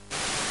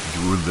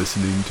You're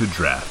listening to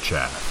Draft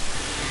Chaff.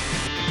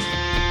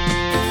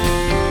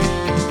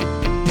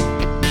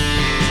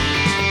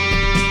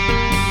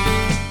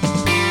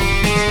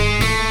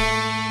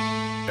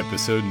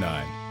 Episode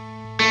 9.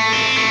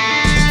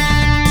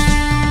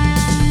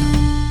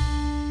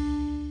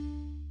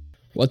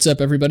 What's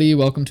up, everybody?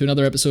 Welcome to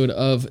another episode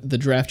of the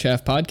Draft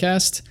Chaff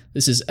podcast.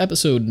 This is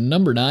episode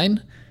number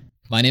 9.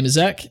 My name is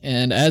Zach,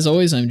 and as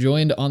always, I'm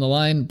joined on the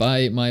line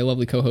by my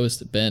lovely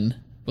co-host,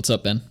 Ben. What's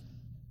up, Ben?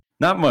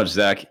 Not much,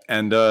 Zach.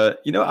 And,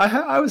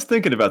 I was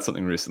thinking about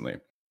something recently.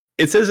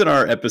 It says in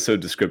our episode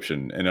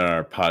description and in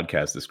our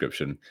podcast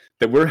description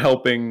that we're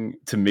helping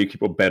to make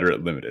people better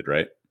at Limited,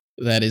 right?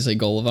 That is a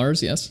goal of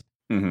ours, yes.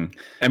 Mm-hmm.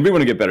 And we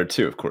want to get better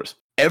too, of course.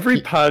 Every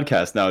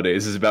podcast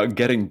nowadays is about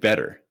getting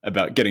better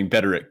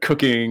at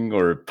cooking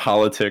or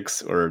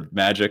politics or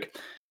magic.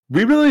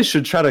 We really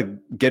should try to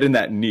get in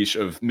that niche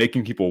of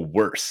making people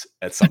worse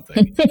at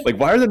something. Like,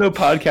 why are there no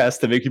podcasts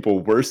to make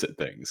people worse at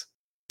things?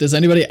 Does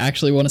anybody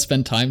actually want to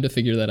spend time to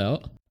figure that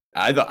out?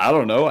 I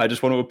don't know. I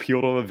just want to appeal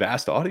to a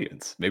vast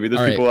audience. Maybe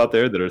there's people out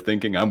there that are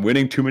thinking, I'm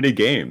winning too many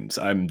games.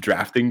 I'm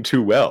drafting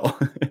too well.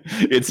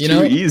 It's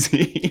too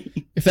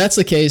easy. If that's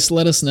the case,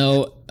 let us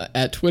know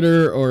at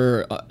Twitter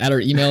or at our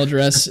email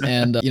address,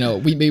 and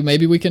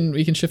maybe we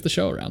can shift the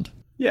show around.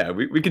 Yeah,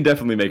 we can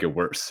definitely make it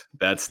worse.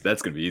 That's going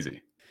to be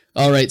easy.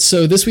 All right,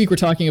 so this week we're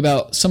talking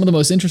about some of the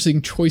most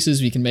interesting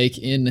choices we can make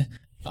in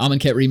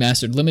Amonkhet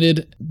Remastered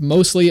Limited,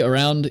 mostly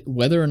around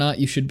whether or not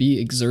you should be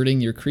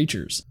exerting your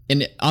creatures.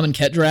 In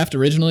Amonkhet Draft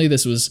originally,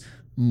 this was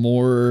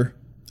more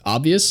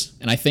obvious,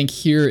 and I think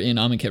here in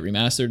Amonkhet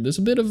Remastered, there's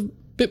a bit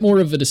more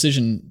of a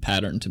decision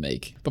pattern to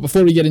make. But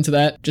before we get into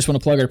that, just want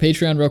to plug our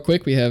Patreon real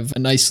quick. We have a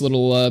nice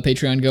little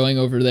Patreon going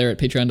over there at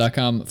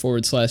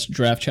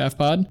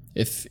patreon.com/draftchaffpod.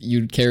 If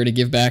you'd care to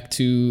give back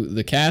to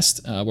the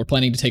cast, we're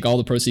planning to take all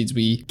the proceeds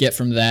we get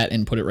from that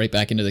and put it right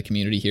back into the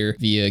community here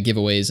via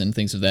giveaways and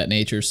things of that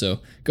nature. So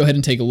go ahead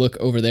and take a look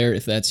over there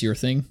if that's your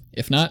thing.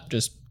 If not,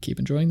 just keep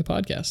enjoying the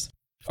podcast.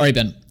 All right,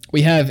 Ben,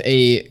 we have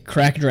a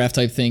crack draft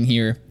type thing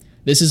here.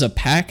 This is a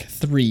pack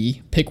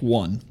 3, pick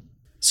 1.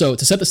 So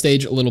to set the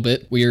stage a little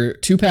bit, we're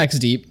 2 packs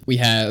deep. We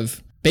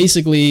have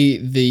basically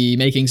the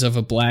makings of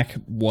a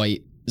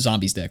black-white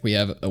zombies deck. We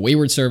have a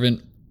Wayward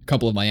Servant, a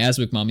couple of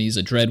Miasmic Mummies,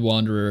 a Dread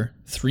Wanderer,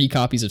 3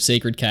 copies of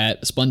Sacred Cat,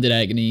 a Splendid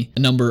Agony, a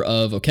number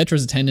of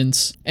Oketra's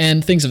Attendants,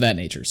 and things of that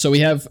nature. So we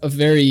have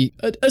a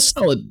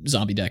solid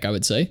zombie deck, I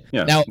would say.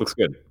 Yeah, now, looks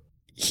good.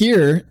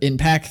 Here in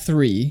pack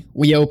 3,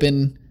 we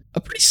open a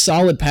pretty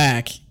solid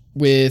pack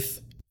with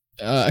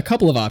a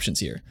couple of options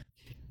here.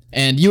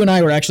 And you and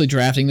I were actually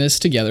drafting this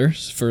together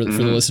for the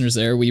listeners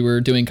there. We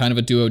were doing kind of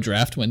a duo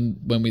draft when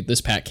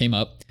this pack came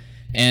up.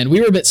 And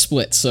we were a bit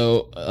split,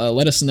 so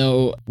let us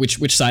know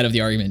which side of the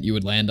argument you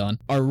would land on.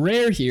 Our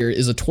rare here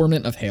is a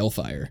Torment of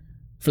Hailfire.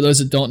 For those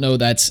that don't know,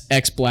 that's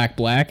X black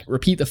black.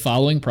 Repeat the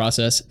following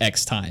process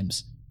X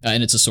times.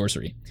 And it's a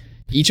sorcery.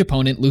 Each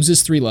opponent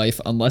loses 3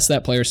 life unless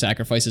that player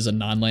sacrifices a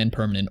non-land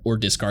permanent or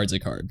discards a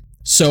card.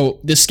 So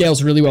this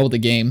scales really well with the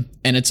game,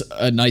 and it's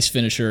a nice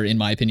finisher, in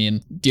my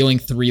opinion. Dealing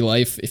 3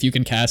 life, if you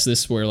can cast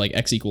this where like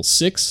X equals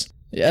 6,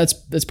 yeah,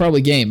 that's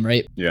probably game,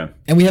 right? Yeah.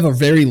 And we have a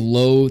very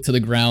low to the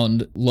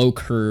ground, low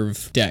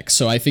curve deck,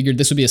 so I figured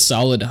this would be a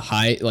solid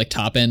high, like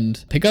top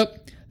end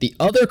pickup. The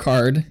other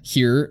card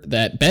here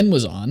that Ben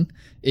was on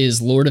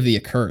is Lord of the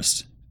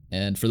Accursed.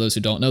 And for those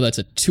who don't know, that's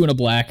a 2 and a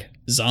black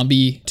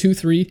zombie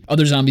 2/3.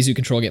 Other zombies you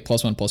control get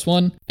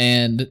 +1/+1.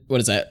 And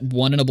what is that?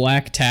 1 and a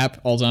black,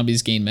 tap, all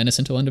zombies gain menace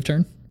until end of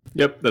turn.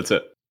 Yep, that's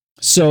it.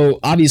 So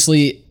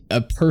obviously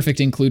a perfect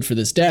include for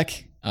this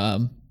deck.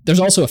 There's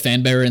also a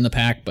Fanbearer in the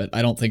pack, but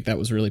I don't think that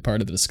was really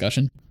part of the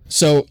discussion.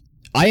 So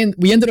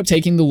we ended up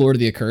taking the Lord of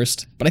the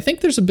Accursed, but I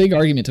think there's a big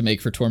argument to make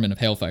for Torment of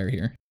Hailfire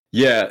here.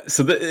 Yeah,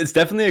 so it's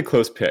definitely a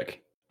close pick.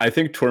 I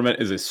think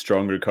Torment is a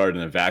stronger card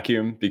in a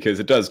vacuum because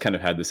it does kind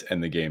of have this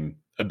end the game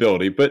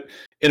ability, but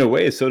in a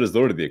way, so does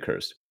Lord of the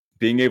Accursed.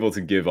 Being able to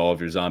give all of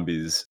your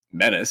zombies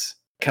menace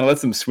kind of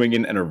lets them swing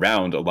in and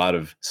around a lot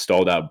of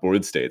stalled out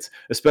board states,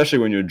 especially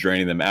when you're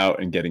draining them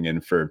out and getting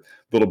in for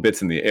little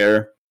bits in the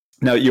air.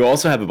 Now, you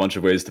also have a bunch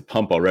of ways to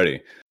pump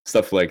already.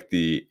 Stuff like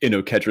the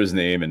Oketra's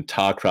Name and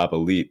Ta Crop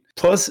Elite.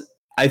 Plus,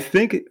 I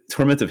think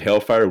Torment of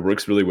Hailfire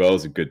works really well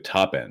as a good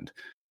top end.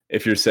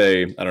 If you're,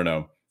 say, I don't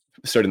know,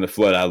 starting to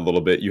flood out a little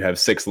bit, you have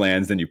 6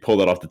 lands, then you pull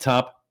that off the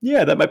top.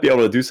 Yeah, that might be able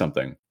to do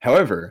something.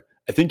 However,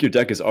 I think your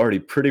deck is already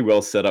pretty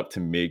well set up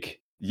to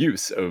make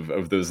use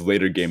of those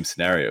later game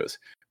scenarios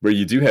where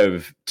you do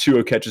have 2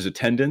 Oketra's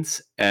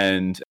Attendants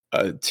and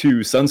 2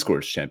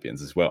 Sunscorched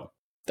champions as well.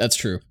 That's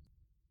true.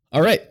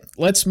 All right,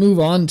 let's move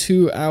on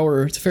to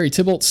our Teferi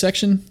Tibalt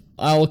section.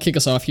 I'll kick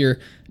us off here.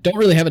 Don't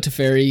really have a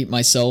Teferi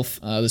myself.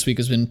 This week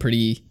has been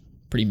pretty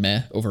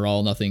meh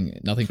overall.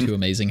 Nothing too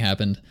amazing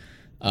happened.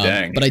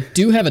 But I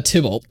do have a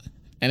Tibalt,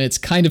 and it's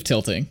kind of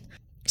tilting.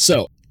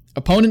 So,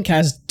 opponent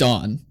casts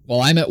Dawn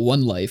while I'm at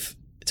 1 life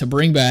to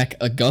bring back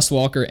a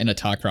Gustwalker and a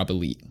Ta Crop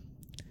Elite.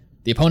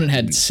 The opponent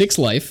had 6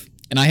 life,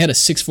 and I had a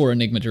 6/4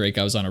 Enigma Drake.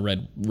 I was on a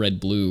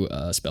red-blue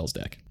spells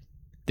deck.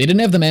 They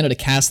didn't have the mana to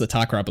cast the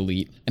Takrop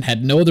Elite and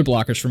had no other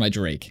blockers for my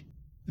Drake.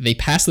 They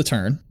pass the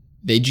turn,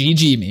 they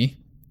GG me,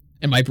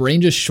 and my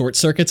brain just short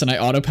circuits and I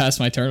auto pass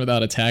my turn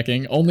without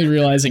attacking, only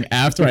realizing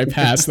after I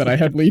pass that I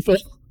have lethal.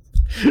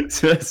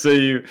 So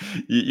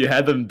you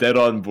had them dead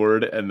on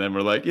board, and then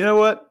we're like, you know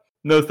what?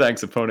 No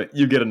thanks, opponent.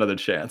 You get another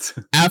chance.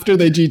 After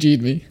they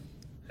GG'd me.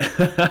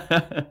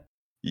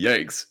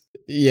 Yikes.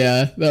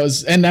 Yeah, that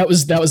was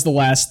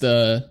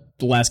the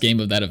last game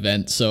of that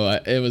event, so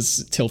it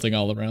was tilting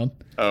all around.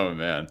 Oh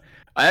man,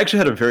 I actually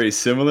had a very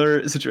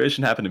similar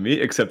situation happen to me,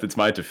 except it's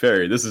my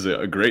Teferi. This is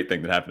a great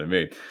thing that happened to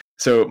me.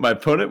 So my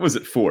opponent was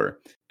at 4,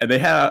 and they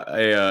had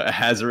a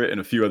Hazoret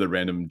and a few other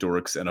random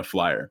dorks and a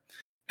flyer.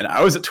 And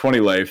I was at 20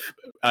 life.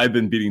 I've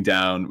been beating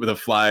down with a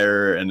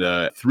flyer and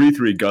a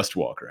 3/3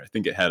 Gustwalker. I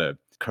think it had a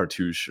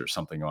cartouche or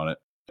something on it.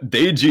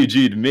 They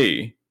GG'd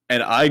me,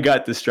 and I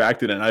got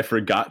distracted and I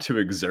forgot to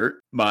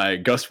exert my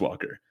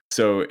Gustwalker.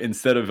 So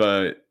instead of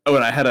and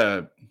I had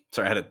a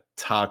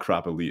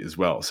Takrop Elite as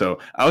well. So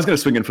I was going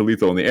to swing in for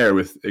lethal in the air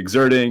with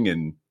exerting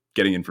and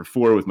getting in for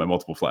 4 with my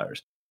multiple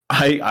flyers.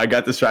 I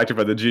got distracted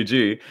by the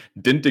GG,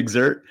 didn't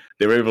exert.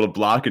 They were able to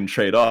block and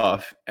trade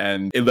off,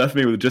 and it left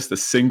me with just a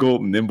single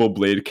Nimble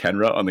Blade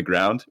Kenra on the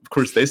ground. Of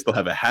course, they still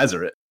have a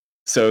Hazoret.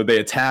 So they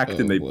attacked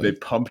and they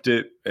pumped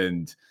it,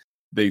 and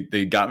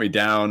they got me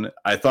down.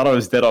 I thought I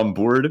was dead on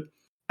board.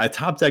 I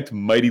top decked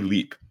Mighty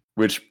Leap,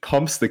 which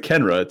pumps the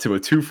Kenra to a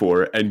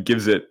 2/4 and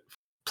gives it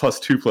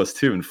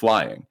 +2/+2 in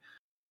flying.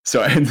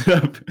 So I ended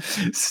up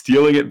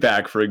stealing it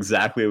back for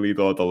exactly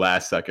lethal at the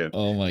last second.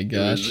 Oh my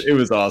gosh. It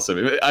was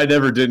awesome. I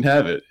never didn't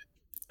have it.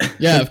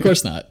 Yeah, of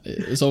course not.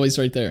 It's always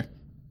right there.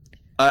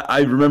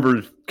 I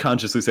remember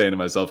consciously saying to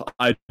myself,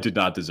 I did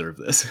not deserve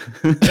this.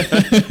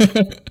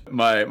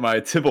 My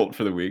Tybalt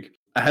for the week,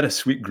 I had a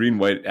sweet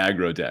green-white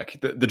aggro deck.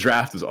 The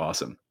draft was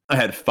awesome. I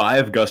had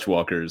 5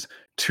 Gustwalkers,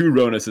 2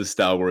 Ronus'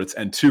 Stalwarts,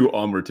 and 2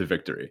 Onward to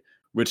Victory,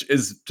 which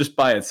is just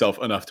by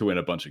itself enough to win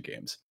a bunch of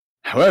games.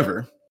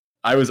 However,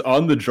 I was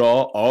on the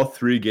draw all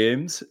 3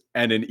 games,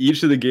 and in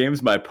each of the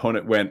games, my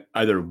opponent went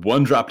either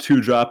 1-drop,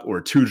 2-drop,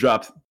 or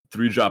 2-drop,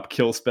 3-drop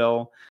kill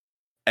spell,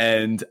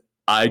 and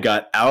I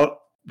got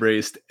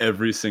out-raced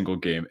every single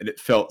game, and it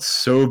felt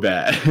so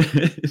bad.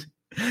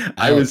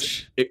 I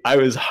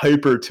was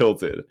hyper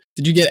tilted.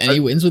 Did you get any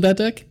wins with that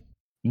deck?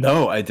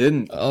 No, I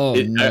didn't. Oh,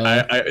 no.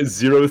 I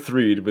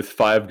 0-3'd with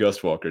 5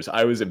 Gustwalkers.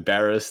 I was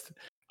embarrassed.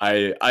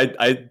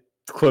 I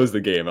closed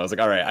the game. I was like,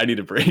 all right, I need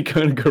a break.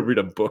 I'm going to go read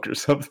a book or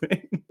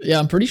something. Yeah,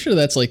 I'm pretty sure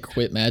that's like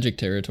quit Magic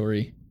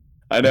territory.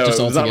 I know, it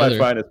was not my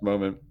finest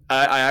moment.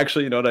 I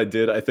actually, you know what I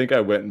did? I think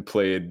I went and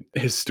played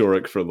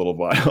Historic for a little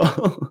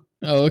while.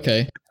 Oh,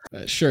 okay.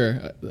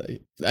 Sure.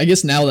 I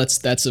guess now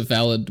that's a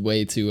valid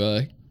way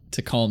to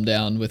calm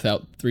down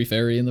without 3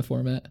 fairy in the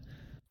format.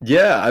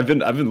 Yeah, I've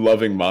been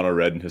loving Mono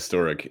Red and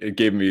Historic. It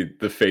gave me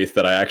the faith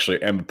that I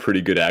actually am a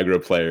pretty good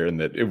aggro player and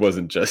that it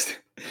wasn't just,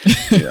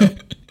 you know.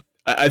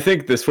 I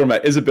think this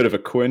format is a bit of a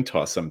coin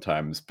toss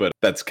sometimes, but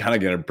that's kind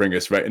of going to bring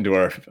us right into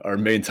our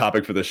main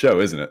topic for the show,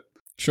 isn't it?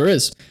 Sure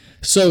is.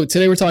 So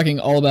today we're talking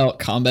all about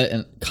combat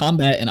and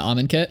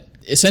Amonkhet.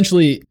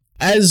 Essentially,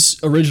 as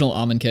original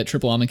Amonkhet,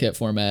 triple Amonkhet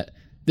format,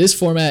 this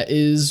format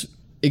is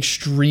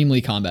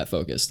extremely combat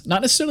focused.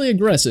 Not necessarily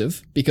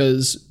aggressive,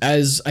 because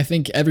as I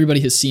think everybody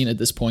has seen at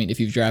this point, if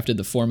you've drafted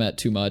the format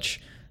too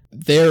much,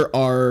 there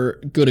are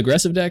good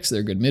aggressive decks, there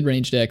are good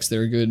mid-range decks,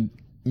 there are good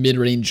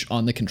mid-range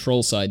on the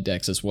control side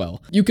decks as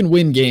well. You can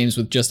win games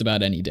with just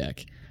about any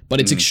deck,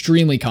 but it's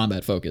extremely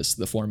combat focused,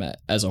 the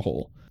format as a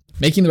whole.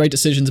 Making the right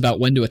decisions about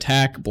when to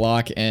attack,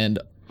 block, and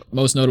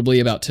most notably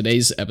about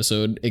today's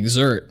episode,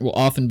 exert, will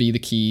often be the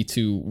key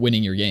to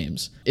winning your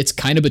games. It's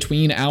kind of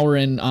between Hour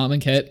and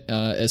Amonkhet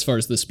as far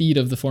as the speed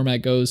of the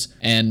format goes,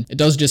 and it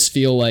does just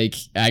feel like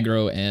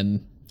aggro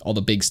and all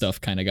the big stuff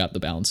kind of got the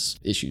balance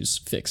issues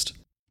fixed.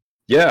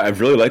 Yeah,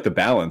 I've really liked the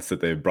balance that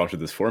they've brought to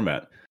this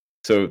format.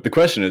 So the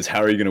question is, how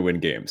are you going to win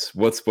games?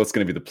 What's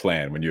going to be the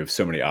plan when you have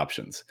so many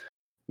options?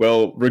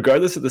 Well,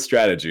 regardless of the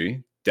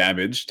strategy,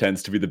 damage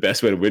tends to be the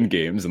best way to win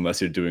games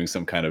unless you're doing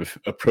some kind of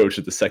approach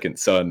at the second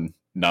sun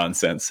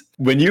nonsense.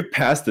 When you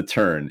pass the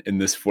turn in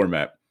this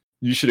format,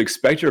 you should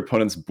expect your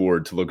opponent's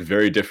board to look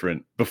very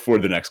different before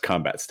the next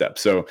combat step.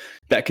 So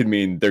that could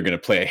mean they're going to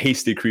play a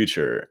hasty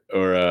creature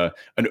or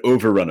an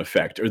overrun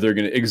effect, or they're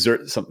going to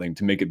exert something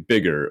to make it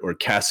bigger, or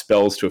cast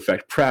spells to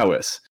affect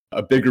prowess,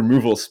 a big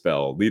removal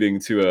spell leading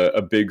to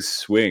a big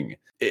swing.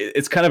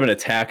 It's kind of an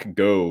attack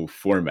go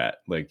format.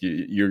 Like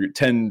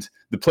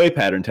the play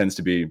pattern tends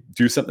to be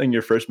do something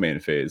your first main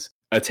phase,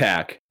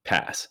 attack,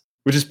 pass,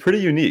 which is pretty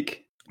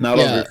unique. Not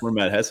all every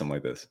format has something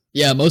like this.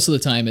 Yeah, most of the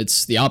time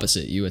it's the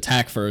opposite. You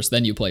attack first,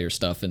 then you play your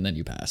stuff, and then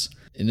you pass.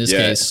 In this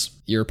case,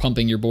 you're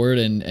pumping your board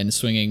and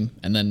swinging,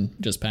 and then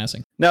just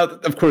passing. Now,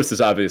 of course,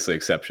 there's obviously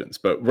exceptions,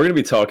 but we're going to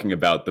be talking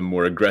about the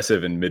more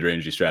aggressive and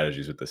mid-rangey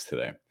strategies with this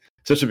today,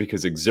 especially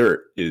because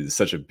exert is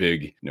such a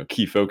big,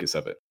 key focus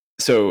of it.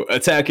 So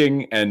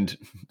attacking and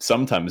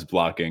sometimes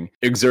blocking,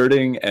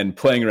 exerting and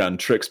playing around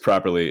tricks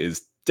properly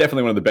is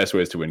definitely one of the best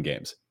ways to win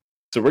games.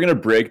 So we're going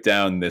to break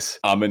down this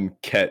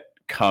Amonkhet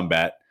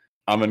combat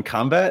Amun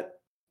Combat?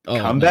 Oh,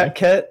 Combat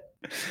Ket?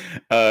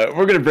 We're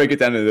going to break it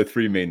down into the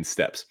three main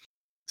steps.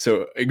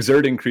 So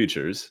exerting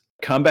creatures,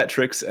 combat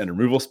tricks and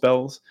removal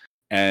spells,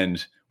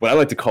 and what I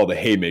like to call the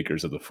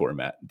haymakers of the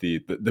format, the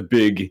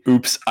big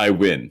oops, I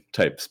win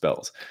type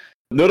spells.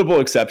 Notable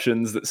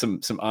exceptions,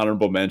 some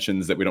honorable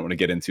mentions that we don't want to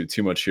get into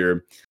too much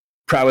here.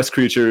 Prowess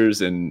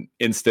creatures and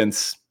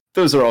instants,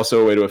 those are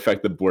also a way to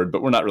affect the board,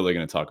 but we're not really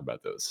going to talk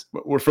about those.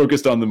 We're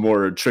focused on the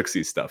more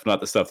tricksy stuff,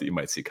 not the stuff that you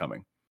might see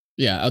coming.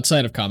 Yeah,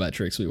 outside of combat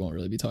tricks, we won't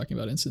really be talking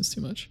about instants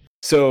too much.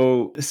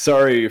 So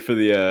sorry for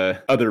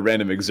the other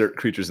random exert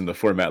creatures in the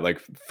format, like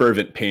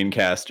Fervent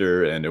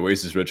Paincaster and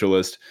Oasis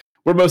Ritualist.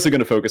 We're mostly going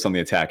to focus on the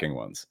attacking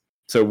ones.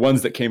 So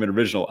ones that came in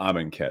original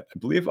Amonkhet. I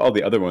believe all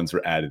the other ones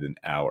were added in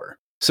Hour.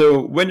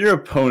 So when your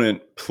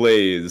opponent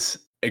plays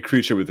a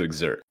creature with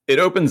Exert, it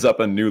opens up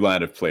a new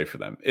line of play for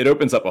them. It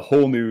opens up a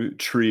whole new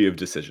tree of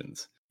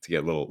decisions to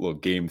get a little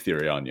game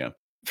theory on you.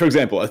 For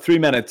example, a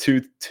 3-mana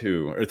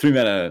 2/2 or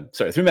 3-mana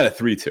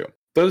 3/2.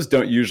 Those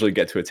don't usually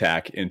get to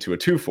attack into a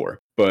 2/4.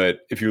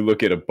 But if you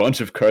look at a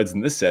bunch of cards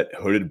in this set,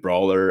 Hooded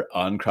Brawler,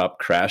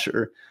 On-Crop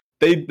Crasher,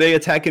 they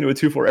attack into a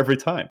 2/4 every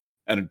time.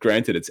 And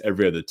granted, it's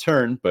every other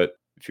turn, but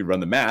if you run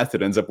the math,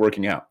 it ends up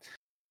working out.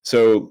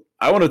 So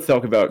I want to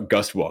talk about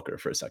Gustwalker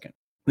for a second.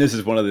 This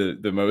is one of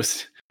the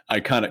most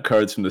iconic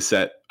cards from the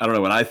set. I don't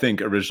know, when I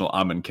think original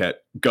Amonkhet,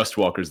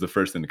 Gustwalker is the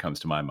first thing that comes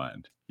to my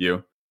mind.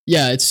 You?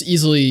 Yeah, it's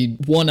easily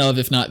one of,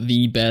 if not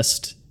the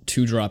best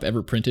 2-drop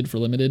ever printed for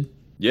Limited.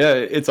 Yeah,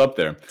 it's up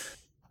there.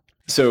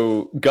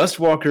 So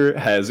Gustwalker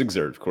has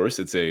Exert, of course.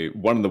 It's a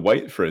 1 in the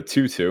white for a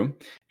 2/2,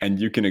 and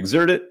you can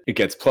exert it. It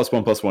gets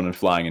 +1/+1 and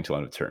flying until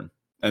end of turn.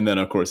 And then,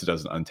 of course, it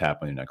doesn't untap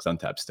on your next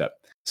untap step.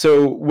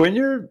 So when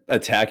you're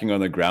attacking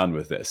on the ground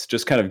with this,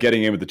 just kind of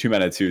getting in with the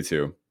 2-mana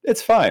 2/2,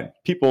 it's fine.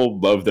 People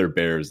love their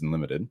bears in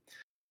Limited.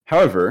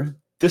 However,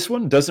 this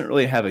one doesn't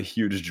really have a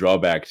huge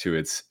drawback to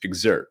its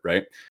Exert,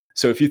 right?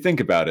 So if you think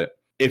about it,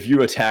 if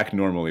you attack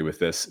normally with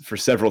this for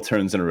several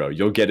turns in a row,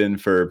 you'll get in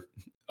for,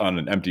 on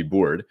an empty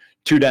board,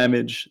 2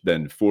 damage,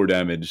 then 4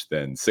 damage,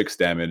 then 6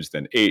 damage,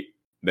 then 8,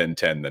 then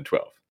 10, then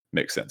 12.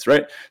 Makes sense,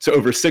 right? So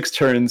over 6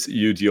 turns,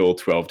 you deal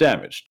 12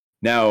 damage.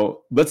 Now,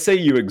 let's say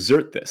you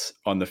exert this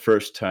on the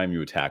first time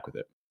you attack with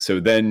it. So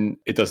then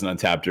it doesn't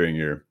untap during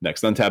your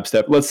next untap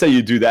step. Let's say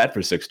you do that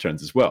for 6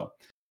 turns as well.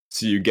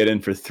 So you get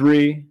in for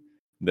 3,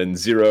 then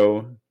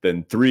 0,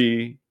 then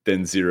 3,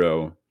 then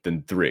 0,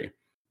 then 3.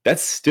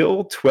 That's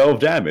still 12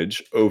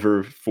 damage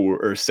over 4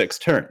 or 6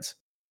 turns.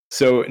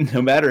 So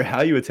no matter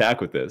how you attack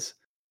with this,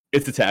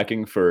 it's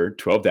attacking for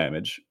 12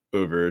 damage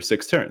over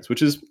 6 turns,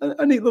 which is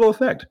a neat little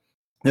effect.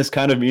 This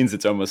kind of means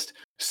it's almost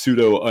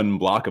pseudo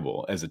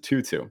unblockable as a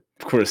 2/2.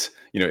 Of course,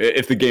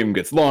 if the game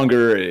gets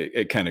longer,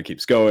 it kind of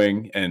keeps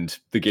going, and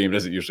the game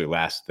doesn't usually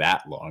last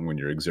that long when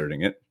you're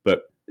exerting it.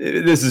 But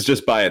this is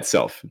just by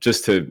itself,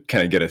 just to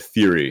kind of get a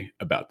theory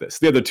about this.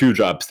 The other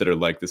 2-drops that are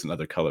like this in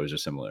other colors are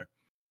similar.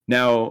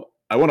 Now,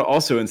 I want to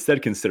also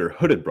instead consider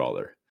Hooded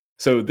Brawler.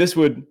 So this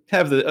would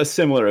have a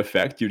similar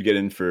effect. You'd get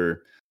in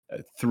for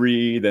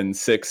 3, then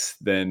 6,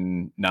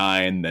 then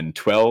 9, then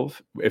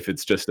 12, if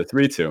it's just a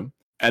 3/2.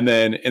 And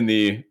then in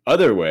the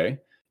other way,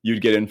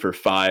 you'd get in for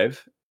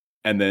 5,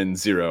 and then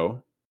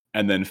 0,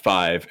 and then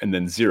 5, and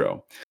then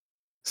 0.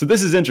 So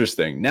this is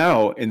interesting.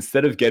 Now,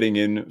 instead of getting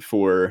in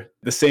for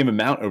the same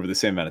amount over the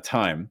same amount of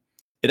time,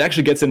 it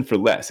actually gets in for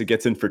less. It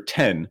gets in for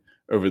 10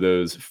 over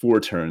those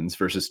 4 turns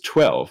versus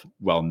 12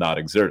 while not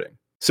exerting.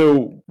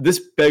 So this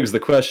begs the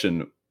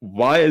question,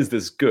 why is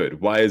this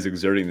good? Why is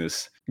exerting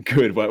this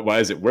good? Why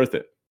is it worth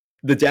it?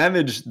 The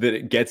damage that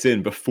it gets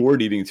in before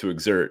needing to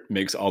exert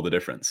makes all the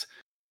difference.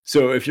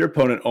 So if your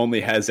opponent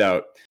only has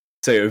out,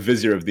 say, a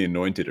Vizier of the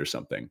Anointed or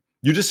something,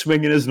 you just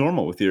swing in as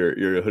normal with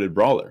your Hooded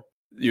Brawler.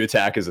 You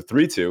attack as a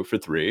 3/2 for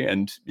 3,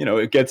 and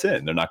it gets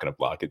in. They're not going to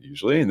block it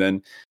usually. And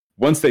then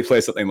once they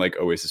play something like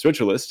Oasis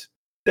Ritualist,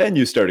 then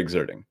you start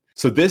exerting.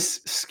 So this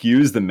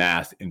skews the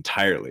math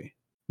entirely.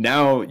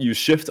 Now you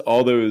shift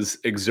all those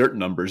exert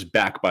numbers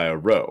back by a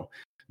row,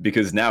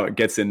 because now it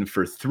gets in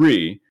for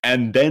 3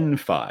 and then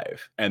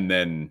 5 and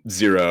then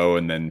 0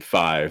 and then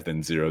 5,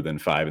 then 0, then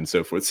 5 and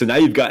so forth. So now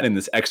you've gotten in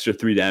this extra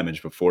 3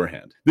 damage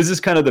beforehand. This is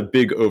kind of the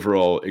big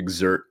overall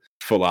exert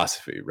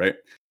philosophy, right?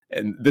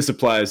 And this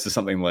applies to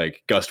something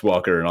like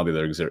Gustwalker and all the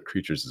other exert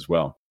creatures as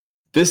well.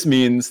 This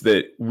means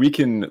that we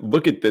can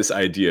look at this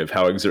idea of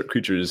how exert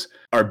creatures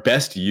are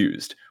best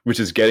used,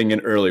 which is getting in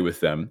early with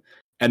them,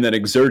 and then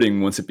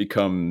exerting once it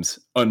becomes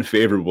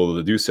unfavorable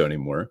to do so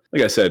anymore.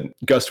 Like I said,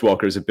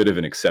 Gustwalker is a bit of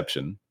an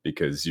exception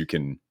because you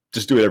can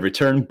just do it every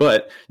turn,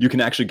 but you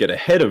can actually get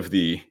ahead of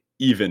the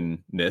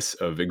evenness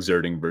of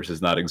exerting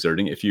versus not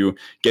exerting if you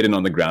get in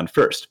on the ground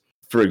first.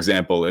 For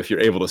example, if you're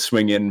able to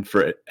swing in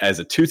for as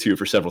a 2/2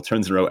 for several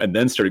turns in a row and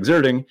then start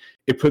exerting,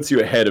 it puts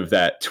you ahead of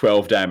that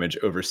 12 damage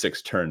over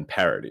 6 turn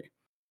parity.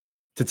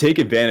 To take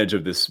advantage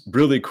of this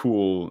really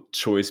cool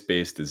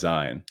choice-based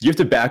design, you have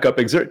to back up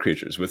exert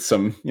creatures with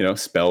some,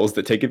 spells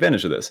that take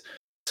advantage of this.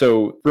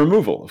 So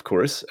removal, of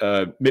course,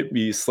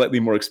 maybe slightly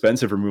more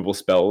expensive removal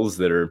spells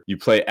that are you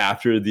play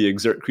after the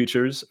exert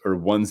creatures, or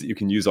ones that you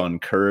can use on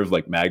curve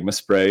like Magma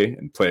Spray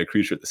and play a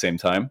creature at the same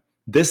time.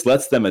 This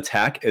lets them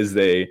attack as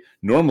they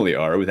normally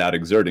are without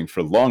exerting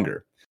for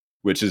longer,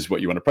 which is what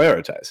you want to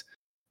prioritize.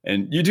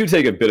 And you do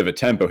take a bit of a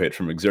tempo hit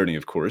from exerting,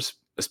 of course,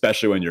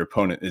 especially when your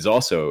opponent is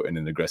also in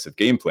an aggressive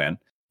game plan,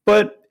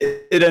 but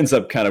it ends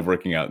up kind of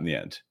working out in the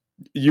end.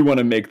 You want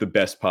to make the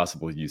best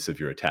possible use of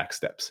your attack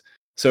steps.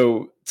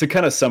 So to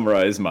kind of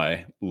summarize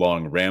my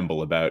long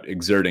ramble about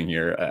exerting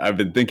here, I've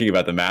been thinking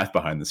about the math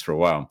behind this for a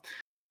while.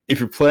 If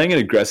you're playing an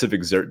aggressive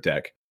exert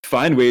deck,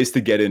 find ways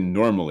to get in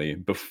normally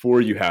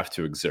before you have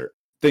to exert.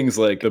 Things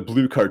like the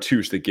blue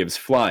cartouche that gives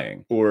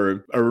flying,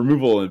 or a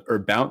removal or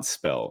bounce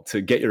spell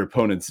to get your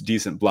opponent's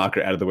decent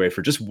blocker out of the way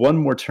for just one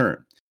more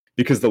turn.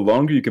 Because the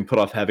longer you can put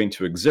off having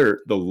to exert,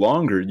 the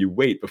longer you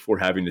wait before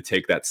having to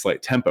take that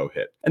slight tempo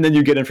hit. And then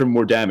you get in for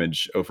more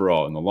damage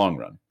overall in the long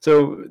run.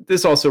 So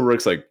this also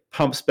works like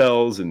pump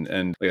spells and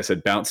like I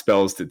said, bounce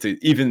spells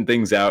to even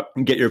things out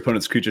and get your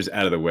opponent's creatures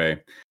out of the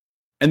way.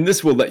 And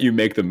this will let you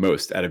make the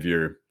most out of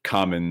your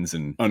commons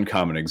and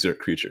uncommon exert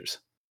creatures.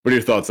 What are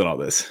your thoughts on all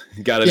this?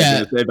 You got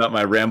anything to say about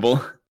my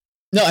ramble?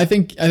 No, I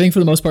think for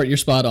the most part, you're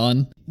spot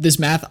on. This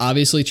math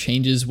obviously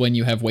changes when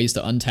you have ways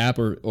to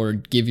untap or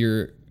give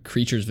your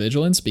creatures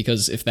vigilance,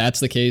 because if that's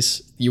the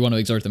case, you want to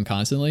exert them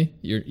constantly.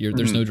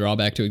 There's no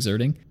drawback to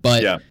exerting.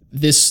 But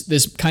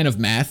this kind of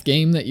math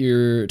game that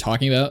you're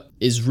talking about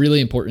is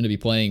really important to be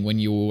playing when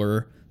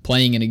you're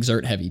playing an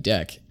exert heavy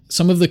deck.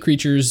 Some of the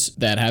creatures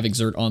that have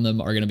exert on them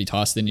are going to be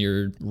tossed in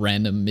your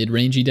random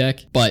mid-rangey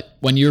deck, but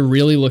when you're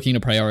really looking to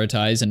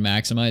prioritize and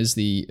maximize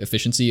the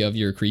efficiency of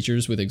your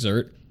creatures with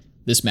exert,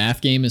 this math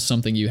game is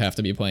something you have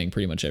to be playing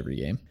pretty much every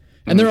game.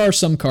 And there are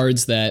some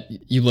cards that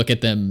you look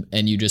at them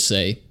and you just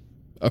say,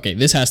 okay,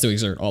 this has to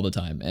exert all the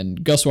time. And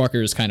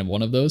Gustwalker is kind of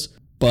one of those.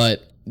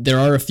 But there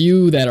are a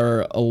few that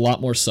are a lot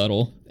more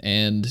subtle.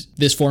 And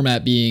this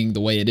format being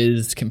the way it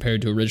is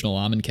compared to original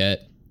Amonkhet,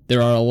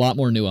 there are a lot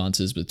more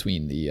nuances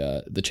between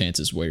the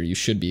chances where you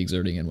should be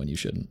exerting and when you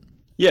shouldn't.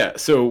 Yeah,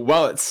 so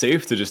while it's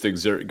safe to just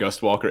exert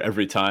Gustwalker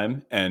every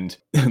time, and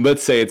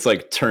let's say it's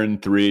like turn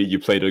 3, you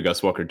play to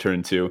Gustwalker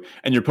turn 2,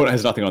 and your opponent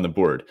has nothing on the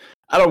board.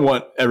 I don't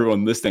want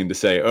everyone listening to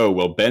say, oh,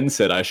 well, Ben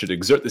said I should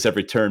exert this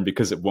every turn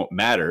because it won't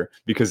matter,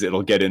 because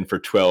it'll get in for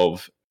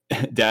 12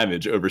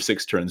 damage over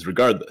 6 turns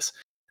regardless.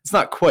 It's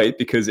not quite,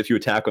 because if you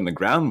attack on the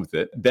ground with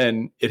it,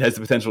 then it has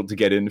the potential to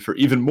get in for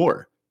even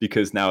more,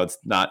 because now it's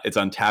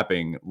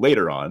untapping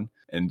later on,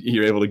 and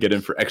you're able to get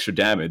in for extra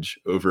damage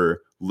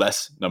over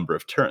less number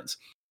of turns.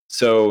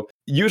 So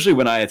usually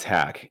when I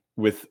attack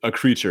with a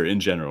creature in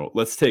general,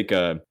 let's take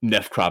a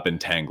Nefkrop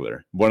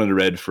Entangler, 1 in a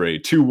red for a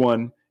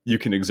 2/1. You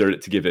can exert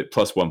it to give it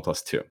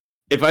 +1/+2.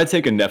 If I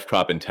take a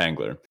Nefkrop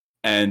Entangler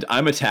and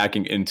I'm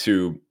attacking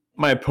into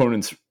my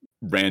opponent's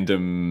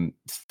random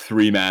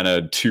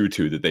 3-mana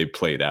 2/2 that they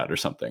played out or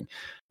something,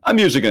 I'm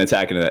usually going to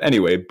attack into that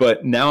anyway,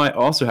 but now I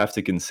also have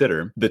to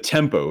consider the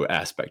tempo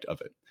aspect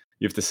of it.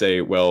 You have to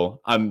say,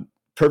 well, I'm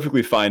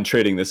perfectly fine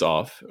trading this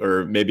off,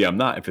 or maybe I'm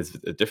not if it's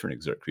a different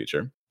exert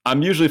creature.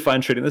 I'm usually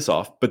fine trading this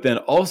off, but then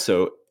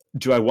also,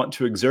 do I want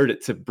to exert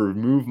it to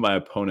remove my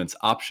opponent's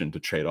option to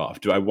trade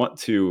off? Do I want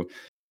to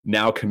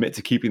now commit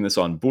to keeping this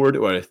on board,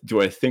 or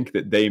do I think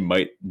that they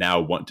might now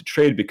want to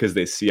trade because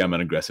they see I'm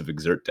an aggressive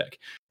exert deck?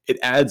 It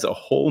adds a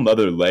whole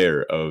nother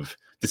layer of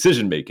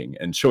decision making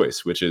and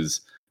choice, which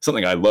is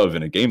something I love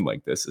in a game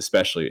like this,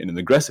 especially in an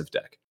aggressive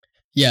deck.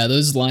 Yeah,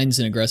 those lines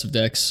in aggressive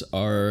decks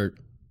are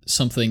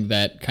something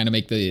that kind of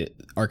make the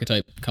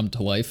archetype come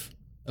to life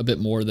a bit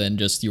more than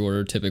just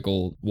your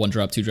typical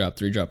 1-drop, 2-drop,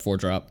 3-drop,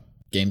 4-drop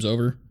game's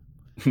over.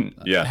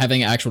 Yeah.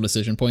 Having actual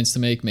decision points to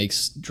make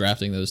makes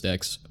drafting those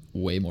decks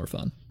way more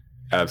fun.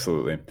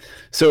 Absolutely.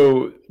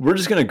 So we're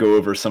just going to go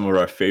over some of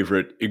our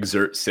favorite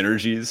exert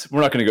synergies.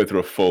 We're not going to go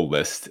through a full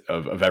list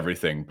of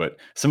everything, but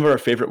some of our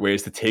favorite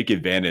ways to take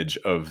advantage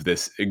of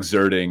this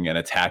exerting and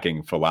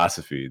attacking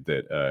philosophy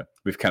that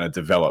we've kind of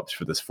developed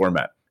for this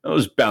format. I'll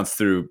just bounce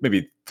through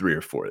maybe 3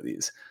 or 4 of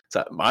these.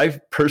 So my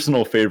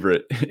personal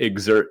favorite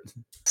exert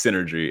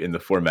synergy in the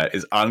format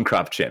is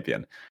Ahn-Crop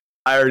Champion.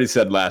 I already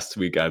said last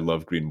week I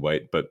love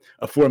green-white, but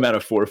a 4-mana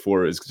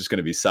 4/4 is just going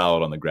to be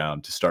solid on the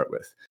ground to start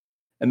with.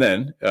 And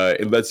then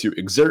it lets you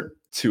exert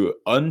to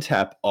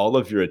untap all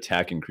of your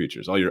attacking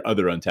creatures, all your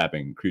other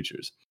untapping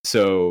creatures.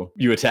 So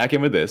you attack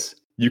him with this,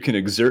 you can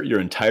exert your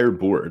entire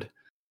board.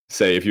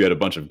 Say if you had a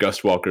bunch of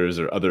Gustwalkers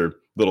or other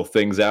little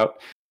things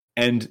out.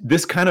 And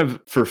this kind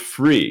of, for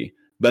free,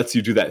 lets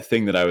you do that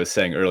thing that I was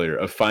saying earlier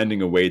of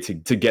finding a way to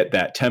get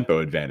that tempo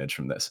advantage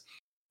from this.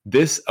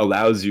 This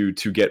allows you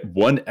to get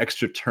 1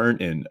 extra turn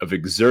in of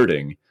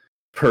exerting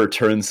per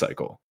turn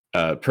cycle.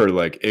 Per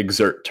like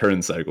exert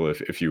turn cycle,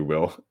 if you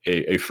will,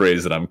 a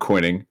phrase that I'm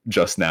coining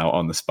just now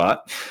on the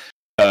spot.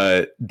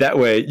 That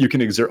way you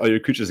can exert all your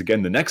creatures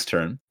again the next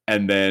turn,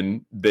 and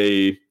then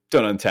they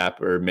don't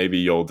untap, or maybe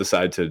you'll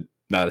decide to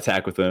not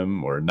attack with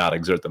them or not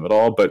exert them at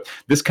all. But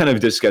this kind of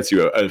just gets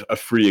you a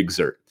free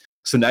exert.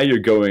 So now you're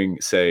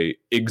going, say,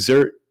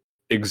 exert.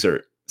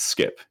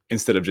 skip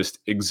instead of just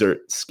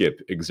exert,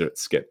 skip, exert,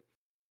 skip.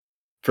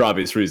 For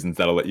obvious reasons,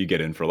 that'll let you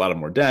get in for a lot of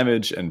more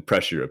damage and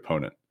pressure your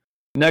opponent.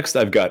 Next,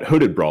 I've got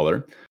Hooded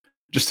Brawler.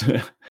 Just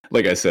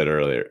like I said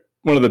earlier,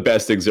 one of the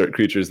best exert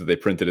creatures that they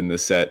printed in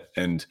this set,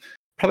 and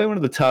probably one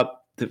of the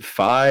top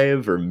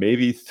 5 or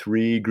maybe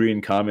 3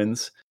 green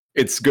commons.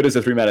 It's good as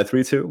a 3-mana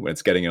 3/2 when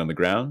it's getting it on the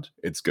ground.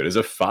 It's good as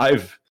a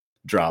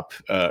 5-drop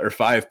or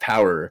 5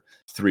 power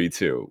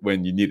 3/2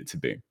 when you need it to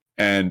be.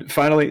 And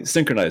finally,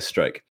 Synchronized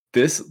Strike.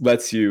 This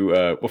lets you,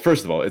 well,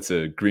 first of all, it's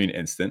a green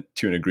instant,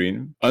 2 and a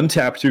green.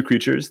 Untap 2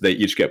 creatures, they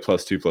each get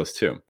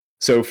 +2/+2.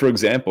 So, for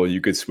example, you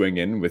could swing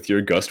in with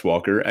your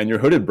Gustwalker and your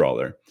Hooded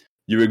Brawler.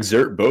 You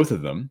exert both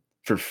of them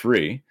for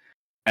free.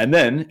 And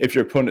then, if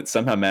your opponent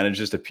somehow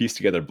manages to piece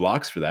together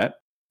blocks for that,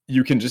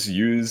 you can just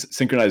use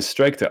Synchronized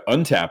Strike to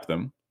untap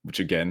them, which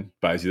again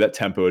buys you that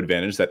tempo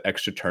advantage, that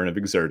extra turn of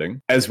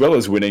exerting, as well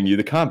as winning you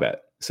the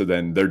combat. So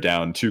then they're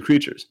down 2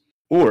 creatures.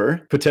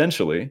 Or,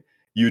 potentially,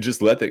 you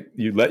just let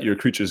your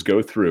creatures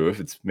go through if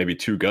it's maybe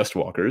 2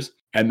 Gustwalkers,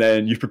 and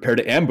then you prepare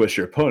to ambush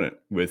your opponent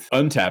with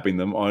untapping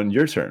them on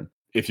your turn.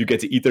 If you get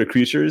to eat their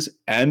creatures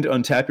and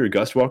untap your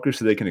Gustwalker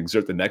so they can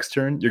exert the next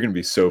turn, you're going to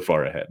be so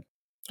far ahead.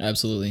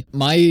 Absolutely.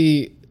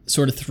 My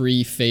sort of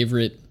 3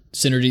 favorite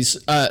synergies,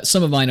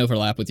 some of mine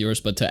overlap with yours,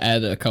 but to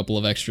add a couple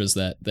of extras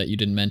that you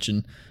didn't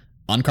mention,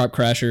 On-Carp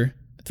Crasher,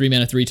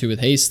 3-mana 3/2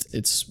 with haste.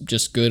 It's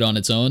just good on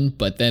its own,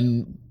 but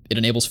then it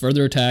enables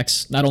further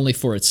attacks, not only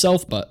for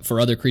itself, but for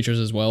other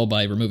creatures as well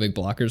by removing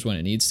blockers when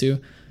it needs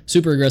to.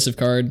 Super aggressive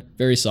card,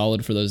 very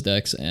solid for those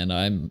decks, and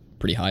I'm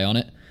pretty high on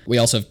it. We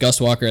also have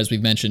Gustwalker, as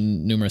we've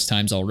mentioned numerous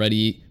times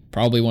already.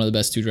 Probably one of the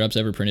best 2-drops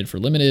ever printed for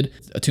Limited.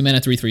 A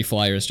 2-mana 3/3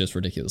 flyer is just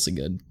ridiculously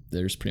good.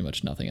 There's pretty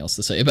much nothing else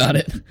to say about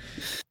it.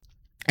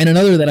 And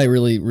another that I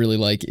really, really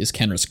like is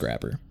Kenra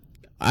Scrapper.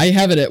 I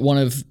have it at one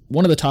of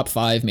the top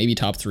 5, maybe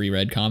top 3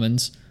 red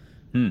commons.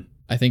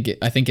 I think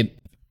it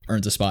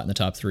earns a spot in the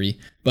top 3.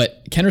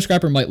 But Kenra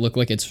Scrapper might look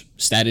like it's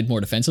statted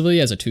more defensively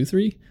as a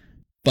 2/3,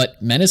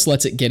 but Menace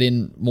lets it get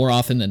in more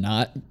often than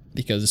not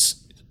because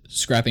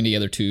scrapping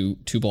together two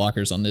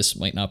blockers on this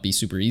might not be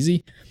super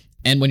easy.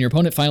 And when your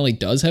opponent finally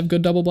does have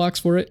good double blocks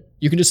for it,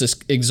 you can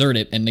just exert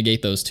it and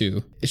negate those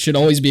 2. It should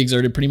always be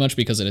exerted pretty much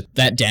because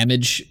that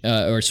damage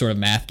or sort of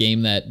math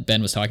game that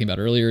Ben was talking about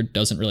earlier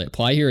doesn't really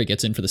apply here. It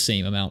gets in for the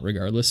same amount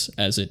regardless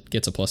as it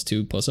gets a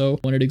 +2/+0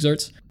 when it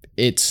exerts.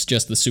 It's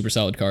just the super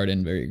solid card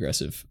and very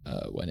aggressive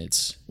when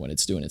it's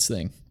doing its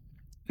thing.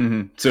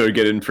 Mm-hmm. So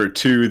get in for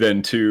 2,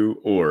 then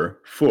 2, or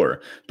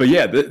 4. But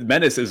yeah, the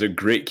Menace is a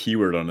great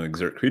keyword on an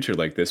exert creature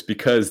like this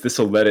because this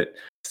will let it,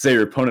 say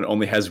your opponent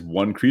only has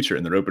 1 creature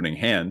in their opening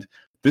hand.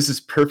 This is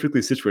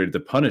perfectly situated to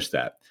punish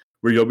that,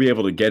 where you'll be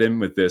able to get in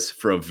with this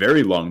for a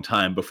very long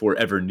time before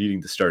ever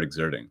needing to start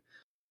exerting.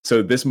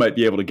 So this might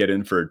be able to get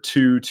in for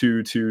 2,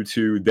 2, 2,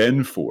 2,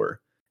 then 4,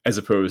 as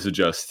opposed to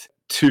just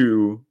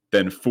 2,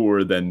 then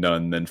 4, then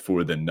none, then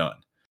 4, then none.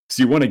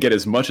 So you want to get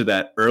as much of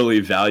that early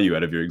value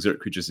out of your exert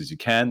creatures as you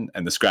can,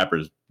 and the Scrapper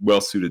is well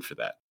suited for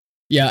that.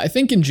 Yeah, I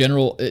think in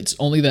general, it's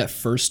only that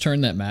first turn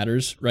that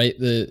matters, right?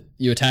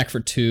 You attack for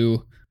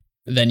 2,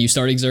 then you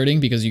start exerting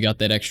because you got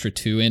that extra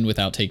 2 in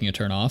without taking a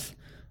turn off.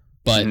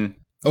 But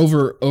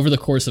over the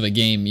course of a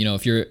game,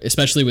 if you're,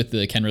 especially with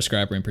the Kenra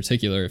Scrapper in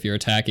particular, if you're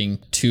attacking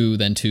 2,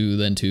 then 2,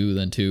 then 2,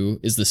 then 2,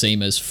 is the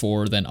same as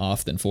 4, then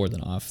off, then 4,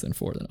 then off, then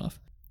 4, then off.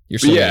 You're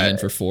still getting in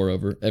for 4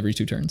 over every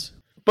 2 turns.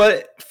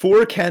 But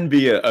 4 can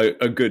be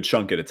a good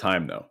chunk at a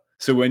time, though.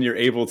 So when you're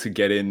able to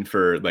get in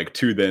for like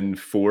 2, then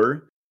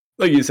 4,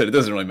 like you said, it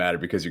doesn't really matter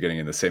because you're getting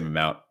in the same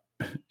amount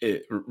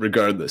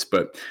regardless.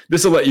 But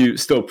this will let you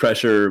still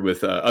pressure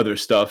with other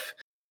stuff.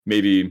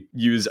 Maybe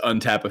use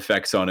untap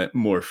effects on it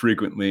more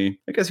frequently.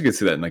 I guess you could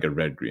see that in like a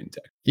red-green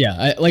deck.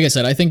 Yeah, like I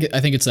said, I think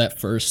it's that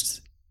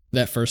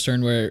first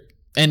turn where,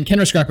 and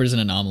Kenra Scrapper is an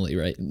anomaly,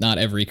 right? Not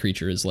every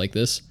creature is like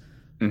this,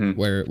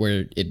 where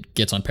it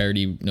gets on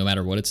parity no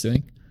matter what it's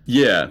doing.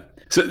 Yeah.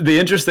 So the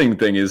interesting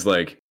thing is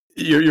like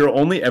you're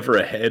only ever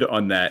ahead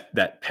on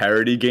that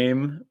parity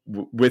game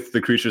with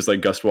the creatures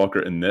like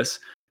Gustwalker in this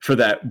for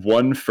that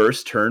one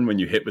first turn when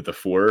you hit with the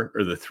 4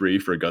 or the 3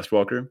 for a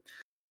Gustwalker.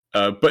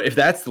 But if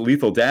that's the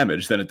lethal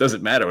damage, then it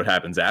doesn't matter what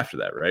happens after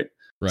that, right?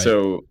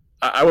 So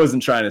I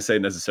wasn't trying to say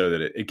necessarily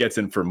that it gets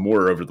in for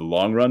more over the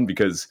long run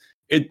because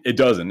it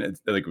doesn't.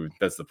 It's like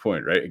that's the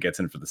point, right? It gets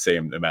in for the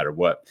same no matter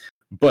what.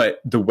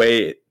 But the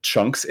way it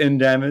chunks in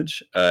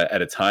damage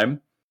at a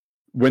time,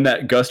 when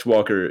that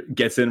Gustwalker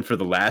gets in for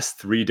the last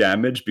 3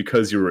 damage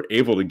because you were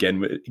able to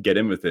get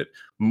in with it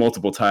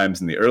multiple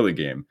times in the early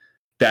game,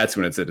 that's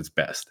when it's at its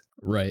best.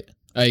 Right.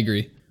 I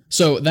agree.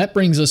 So that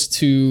brings us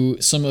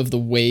to some of the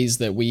ways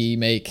that we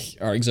make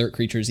our exert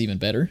creatures even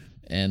better,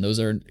 and those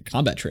are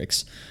combat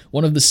tricks.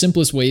 One of the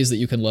simplest ways that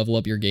you can level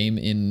up your game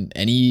in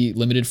any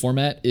limited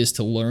format is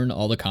to learn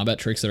all the combat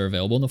tricks that are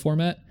available in the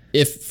format,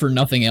 if for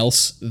nothing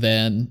else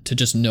than to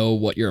just know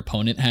what your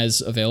opponent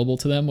has available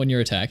to them when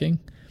you're attacking.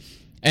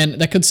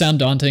 And that could sound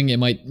daunting. It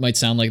might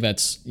sound like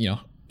that's,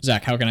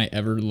 Zach, how can I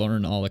ever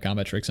learn all the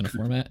combat tricks in a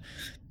format?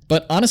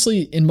 But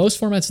honestly, in most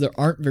formats, there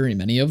aren't very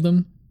many of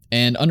them.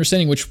 And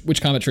understanding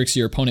which combat tricks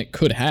your opponent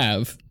could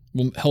have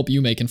will help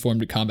you make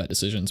informed combat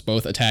decisions,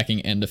 both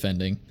attacking and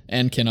defending,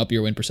 and can up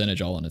your win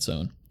percentage all on its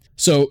own.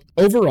 So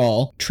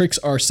overall, tricks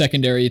are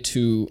secondary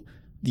to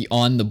the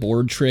on the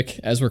board trick,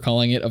 as we're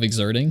calling it, of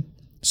exerting.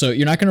 So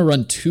you're not going to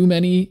run too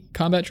many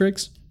combat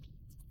tricks,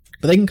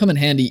 but they can come in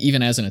handy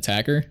even as an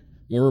attacker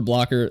or a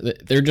blocker.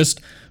 They're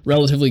just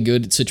relatively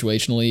good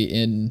situationally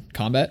in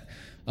combat,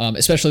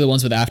 especially the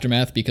ones with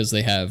Aftermath, because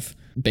they have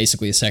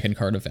basically a second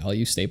card of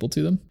value stapled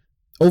to them.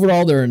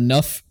 Overall, there are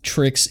enough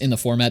tricks in the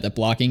format that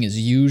blocking is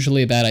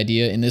usually a bad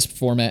idea in this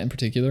format in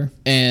particular.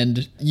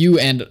 And you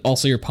and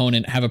also your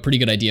opponent have a pretty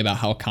good idea about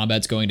how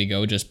combat's going to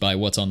go just by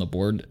what's on the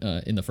board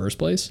in the first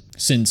place.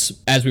 Since,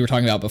 as we were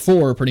talking about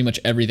before, pretty much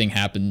everything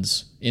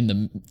happens in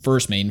the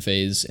first main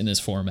phase in this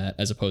format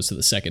as opposed to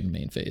the second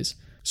main phase.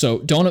 So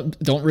don't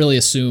really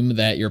assume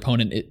that your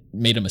opponent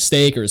made a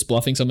mistake or is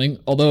bluffing something,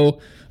 although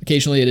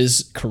occasionally it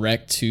is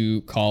correct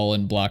to call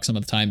and block some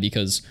of the time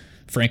because,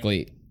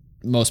 frankly,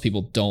 most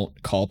people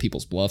don't call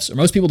people's bluffs, or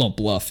most people don't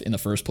bluff in the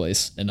first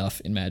place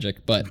enough in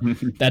Magic, but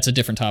that's a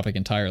different topic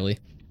entirely.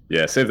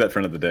 Yeah, save that for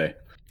another day.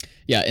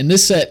 Yeah, in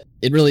this set,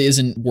 it really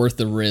isn't worth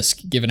the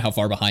risk given how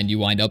far behind you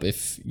wind up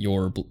if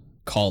your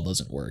call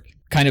doesn't work.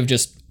 Kind of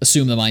just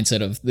assume the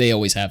mindset of they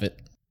always have it.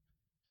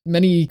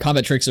 Many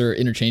combat tricks are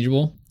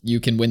interchangeable. You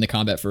can win the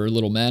combat for a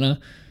little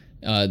mana.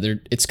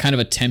 It's kind of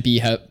a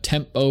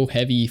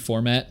tempo-heavy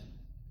format,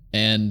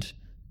 and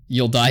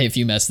you'll die if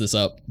you mess this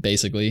up,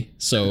 basically.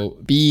 So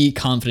be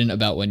confident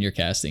about when you're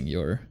casting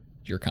your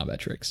combat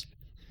tricks.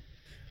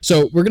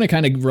 So we're going to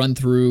kind of run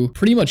through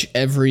pretty much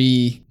at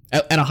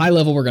a high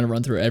level, we're going to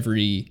run through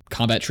every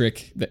combat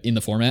trick in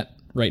the format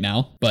right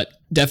now, but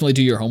definitely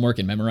do your homework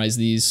and memorize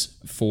these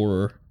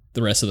for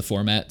the rest of the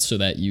format so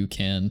that you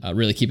can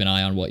really keep an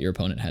eye on what your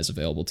opponent has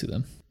available to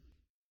them.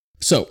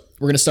 So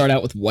we're going to start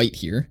out with white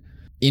here.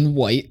 In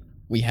white,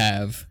 we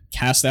have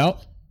Cast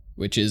Out,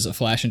 which is a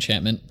flash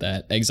enchantment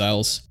that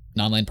exiles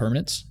non-land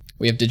permanents.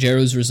 We have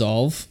Dajero's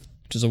Resolve,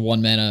 which is a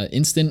 1-mana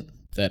instant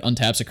that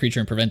untaps a creature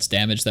and prevents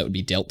damage that would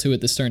be dealt to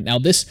it this turn. Now,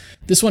 this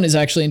one is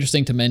actually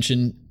interesting to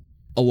mention.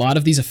 A lot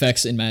of these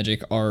effects in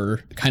Magic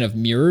are kind of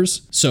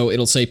mirrors, so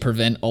it'll say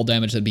prevent all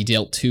damage that would be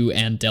dealt to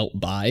and dealt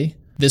by.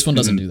 This one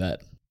doesn't do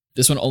that.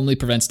 This one only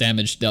prevents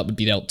damage that would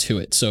be dealt to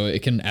it, so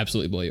it can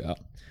absolutely blow you out.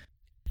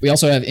 We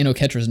also have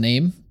Inoketra's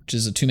Name, which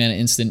is a 2-mana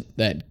instant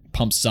that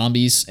pumps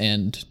zombies by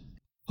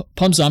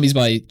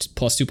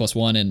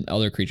 +2/+1 and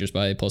other creatures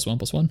by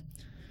 +1/+1.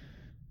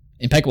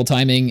 Impeccable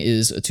Timing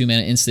is a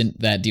 2-mana instant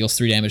that deals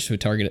 3 damage to a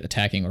target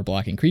attacking or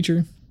blocking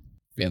creature.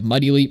 We have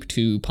Mighty Leap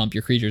to pump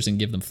your creatures and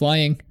give them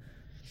flying.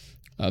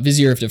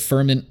 Vizier of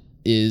Deferment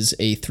is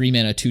a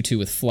 3-mana 2/2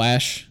 with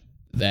flash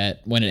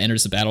that when it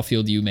enters the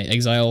battlefield, you may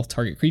exile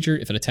target creature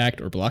if it attacked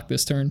or blocked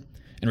this turn,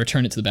 and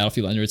return it to the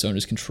battlefield under its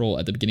owner's control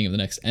at the beginning of the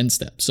next end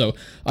step. So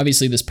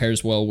obviously this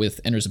pairs well with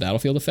enters the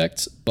battlefield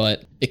effects,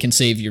 but it can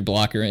save your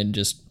blocker and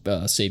just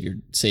save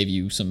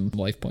you some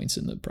life points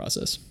in the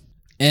process.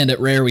 And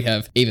at rare, we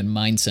have Aven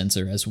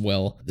Mindcensor as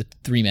well, the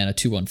 3-mana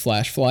 2/1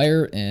 flash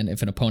flyer, and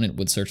if an opponent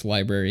would search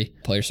library,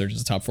 player searches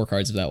the top 4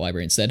 cards of that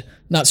library instead.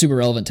 Not super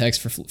relevant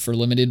text for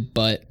limited,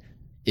 but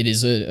it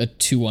is a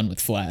 2/1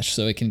 with flash,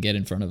 so it can get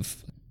in front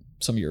of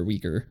some of your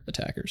weaker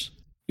attackers.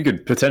 You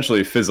could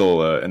potentially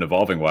fizzle an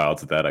Evolving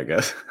Wilds at that, I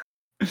guess.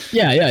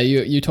 Yeah,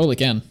 you totally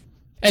can.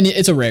 And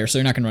it's a rare, so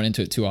you're not going to run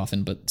into it too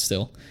often, but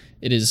still,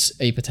 it is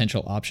a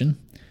potential option.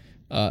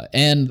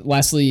 And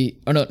lastly,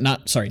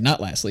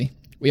 not lastly,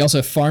 we also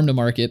have Farm to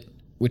Market,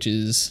 which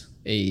is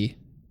a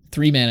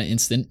 3-mana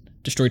instant,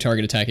 destroy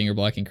target attacking or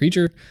blocking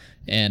creature,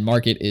 and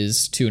Market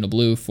is 2 and a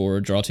blue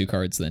for draw 2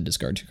 cards, then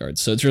discard 2 cards.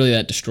 So it's really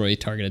that destroy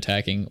target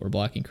attacking or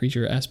blocking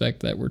creature aspect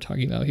that we're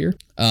talking about here.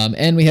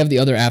 And we have the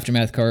other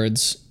Aftermath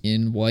cards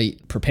in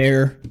white.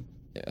 Prepare,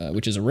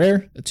 which is a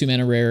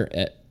 2-mana rare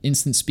at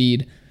instant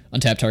speed.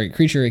 Untap target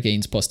creature, it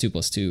gains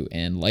 +2/+2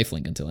 and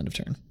lifelink until end of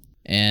turn.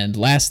 And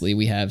lastly,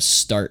 we have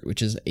Start,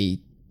 which is a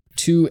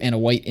 2 and a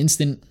white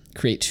instant.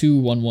 Create 2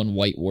 1/1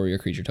 white warrior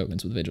creature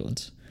tokens with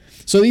vigilance.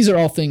 So these are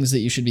all things that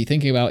you should be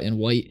thinking about in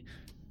white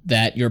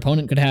that your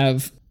opponent could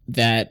have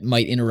that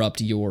might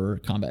interrupt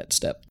your combat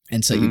step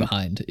and set you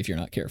behind if you're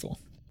not careful.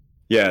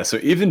 Yeah, so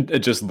even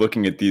just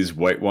looking at these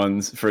white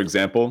ones, for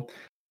example,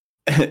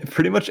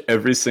 pretty much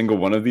every single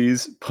one of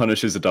these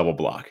punishes a double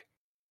block.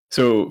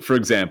 So, for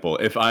example,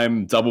 if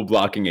I'm double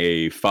blocking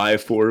a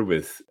 5/4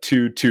 with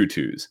 2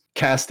 2/2s,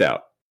 Cast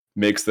Out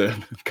makes the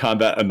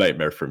combat a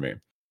nightmare for me.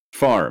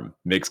 Farm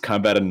makes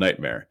combat a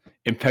nightmare.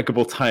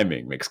 Impeccable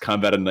Timing makes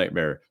combat a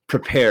nightmare.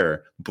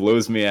 Prepare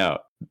blows me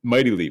out.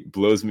 Mighty Leap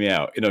blows me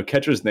out.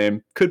 Catcher's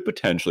Name could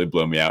potentially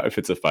blow me out if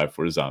it's a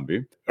 5/4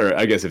 zombie, or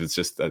I guess if it's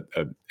just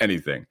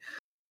anything.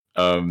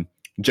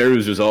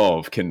 Dajero's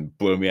Resolve can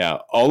blow me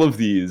out. All of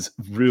these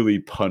really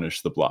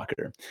punish the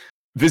blocker.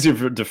 Vizier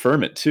of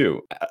Deferment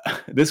too.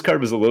 This card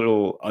was a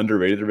little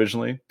underrated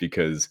originally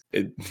because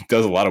it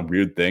does a lot of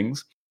weird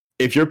things.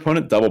 If your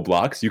opponent double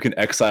blocks, you can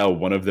exile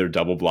one of their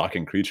double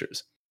blocking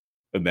creatures,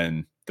 and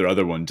then their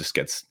other one just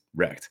gets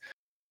wrecked.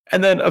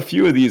 And then a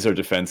few of these are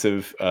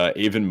defensive.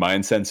 Even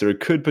Mind Sensor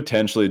could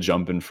potentially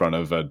jump in front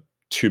of a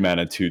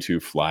 2-mana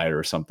 2/2 flyer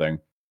or something.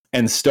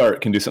 And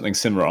Start can do something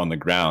similar on the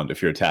ground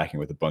if you're attacking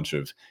with a bunch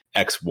of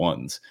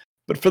X1s.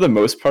 But for the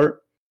most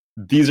part,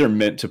 these are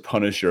meant to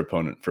punish your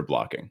opponent for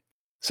blocking.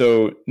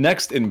 So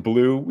next in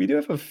blue, we do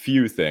have a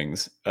few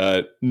things.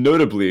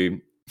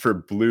 Notably, for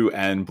blue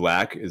and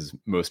black is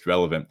most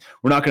relevant.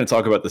 We're not going to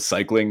talk about the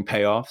cycling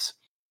payoffs.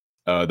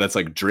 That's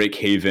like Drake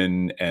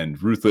Haven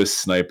and Ruthless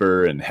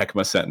Sniper and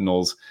Heckma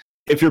Sentinels.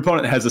 If your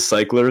opponent has a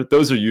cycler,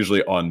 those are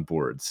usually on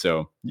board.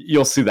 So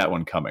you'll see that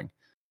one coming.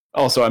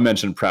 Also, I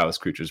mentioned prowess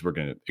creatures. We're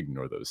going to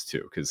ignore those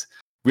too, because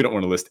we don't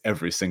want to list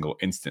every single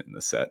instant in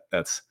the set.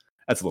 That's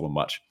a little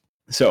much.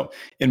 So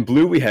in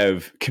blue, we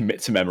have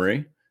Commit to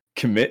Memory.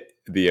 Commit,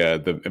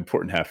 the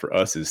important half for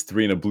us, is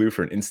 3 and a blue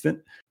for an instant.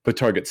 Put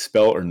target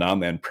spell or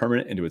non-land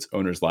permanent into its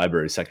owner's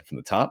library second from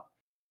the top.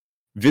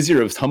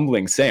 Vizier of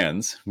Tumbling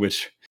Sands,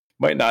 which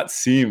might not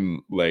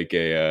seem like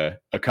a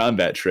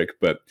combat trick,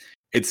 but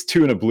it's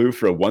 2 and a blue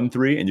for a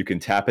 1/3, and you can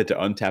tap it to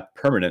untap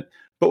permanent.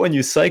 But when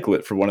you cycle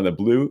it for 1 of the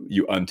blue,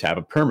 you untap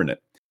a permanent.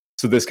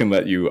 So this can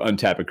let you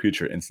untap a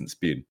creature at instant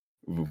speed.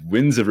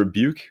 Winds of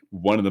Rebuke,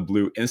 1 of the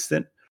blue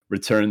instant.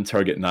 Return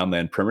target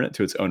non-land permanent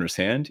to its owner's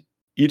hand.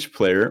 Each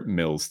player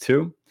mills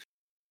 2.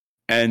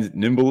 And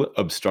Nimble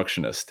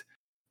Obstructionist,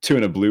 2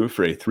 and a blue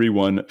for a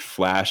 3/1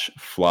 flash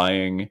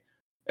flying.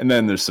 And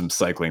then there's some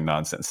cycling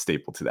nonsense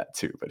staple to that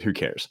too, but who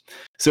cares?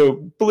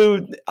 So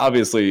blue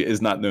obviously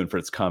is not known for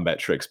its combat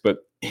tricks, but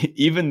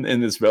even in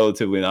this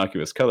relatively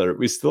innocuous color,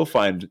 we still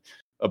find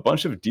a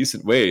bunch of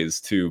decent ways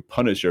to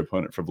punish your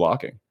opponent for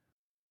blocking.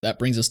 That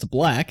brings us to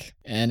black,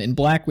 and in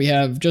black we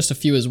have just a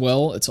few as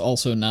well. It's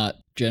also not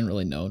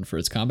generally known for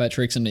its combat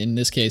tricks, and in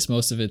this case,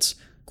 most of its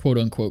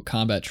quote-unquote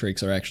combat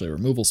tricks are actually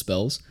removal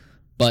spells.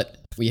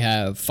 But we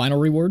have Final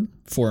Reward,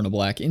 4 and a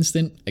black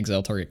instant,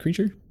 exile target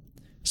creature.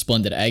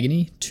 Splendid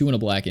Agony, 2 and a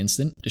black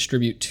instant,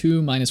 distribute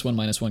 2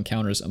 -1/-1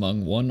 counters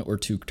among 1 or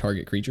 2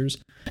 target creatures.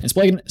 And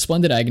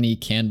Splendid Agony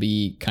can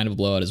be kind of a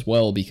blowout as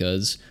well,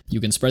 because you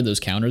can spread those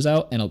counters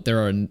out, and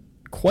there are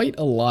quite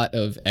a lot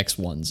of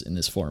X1s in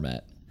this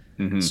format.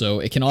 Mm-hmm. So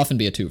it can often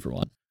be a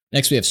 2-for-1.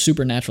 Next we have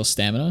Supernatural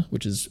Stamina,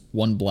 which is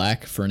 1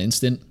 black for an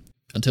instant.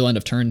 Until end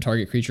of turn,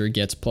 target creature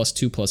gets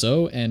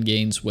 +2/+0 and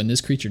gains, when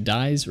this creature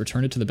dies,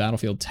 return it to the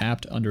battlefield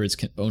tapped under its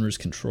owner's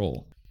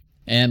control.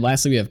 And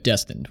lastly, we have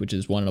Destined, which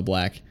is 1 and a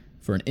black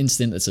for an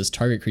instant that says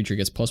target creature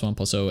gets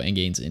 +1/+0 and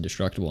gains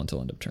indestructible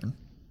until end of turn.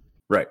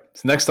 Right.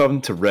 So next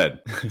on to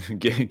red.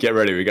 Get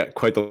ready. We got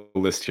quite the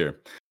list here.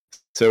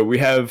 So we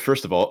have,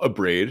 first of all,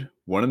 Abrade,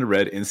 1 and a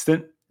red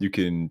instant. You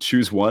can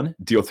choose 1,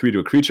 deal 3 to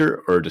a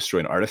creature, or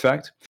destroy an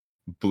artifact.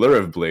 Blur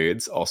of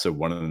Blades, also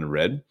 1 and a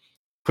red.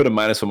 Put a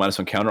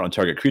 -1/-1 counter on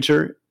target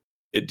creature.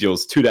 It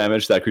deals 2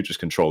 damage to that creature's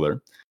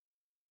controller.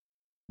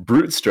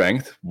 Brute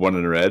Strength, 1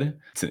 and a red.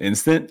 It's an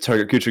instant.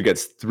 Target creature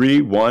gets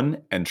 3/1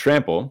 and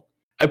trample.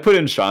 I put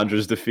in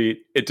Chandra's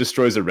Defeat. It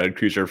destroys a red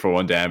creature for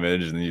 1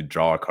 damage, and then you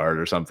draw a card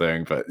or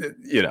something. But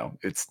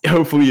it's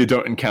hopefully you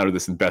don't encounter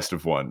this in best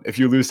of 1. If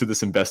you lose to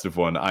this in best of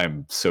 1,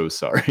 I'm so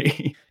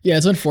sorry. Yeah,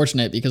 it's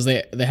unfortunate because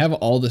they have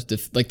all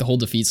the whole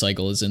defeat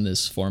cycle is in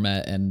this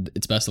format, and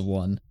it's best of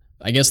 1.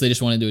 I guess they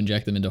just wanted to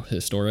inject them into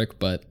historic,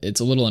 but it's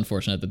a little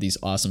unfortunate that these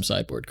awesome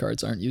sideboard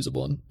cards aren't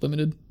usable in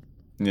limited.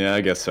 Yeah,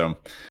 I guess so.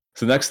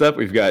 So next up,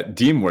 we've got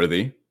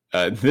Deemworthy.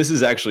 This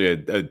is actually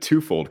a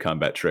 2-fold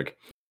combat trick.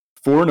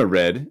 4 and a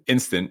red,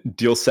 instant,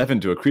 deal 7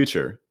 to a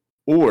creature.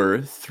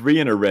 Or 3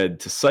 and a red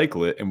to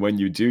cycle it, and when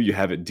you do, you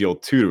have it deal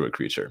 2 to a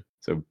creature.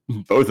 So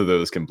both of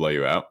those can blow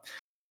you out.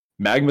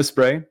 Magma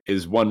Spray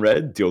is 1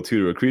 red, deal 2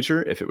 to a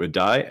creature. If it would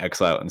die,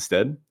 exile it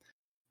instead.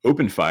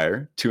 Open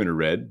Fire, 2 and a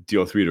red,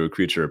 deal 3 to a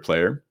creature or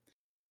player.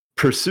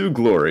 Pursue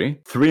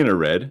Glory, 3 and a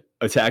red.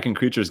 Attacking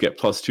creatures get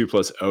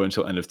 +2/+0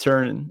 until end of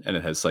turn, and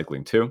it has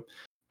cycling too.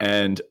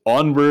 And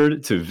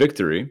Onward to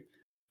Victory.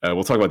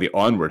 We'll talk about the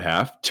Onward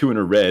half. 2 and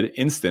a red,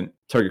 instant.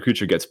 Target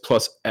creature gets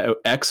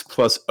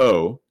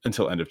 +X/+0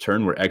 until end of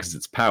turn, where X is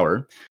its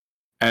power.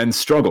 And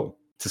Struggle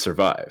to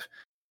Survive.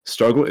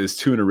 Struggle is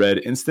 2 and a red,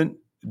 instant.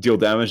 Deal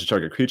damage to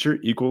target creature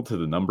equal to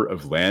the number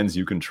of lands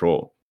you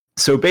control.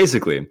 So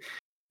basically,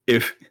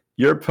 if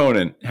your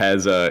opponent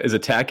is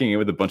attacking you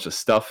with a bunch of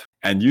stuff,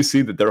 and you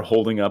see that they're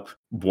holding up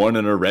 1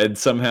 and a red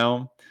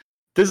somehow,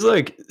 there's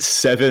like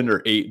 7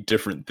 or 8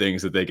 different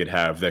things that they could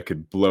have that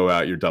could blow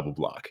out your double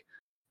block,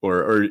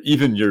 or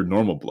even your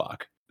normal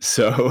block.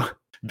 So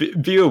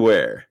be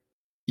aware.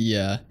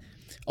 Yeah.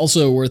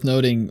 Also worth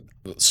noting,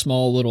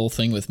 small little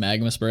thing with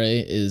Magma Spray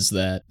is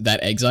that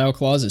exile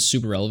clause is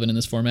super relevant in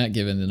this format,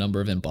 given the number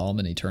of Embalm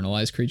and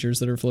Eternalized creatures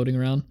that are floating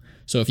around.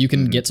 So if you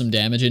can get some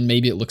damage in,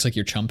 maybe it looks like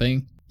you're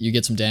chumping, you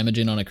get some damage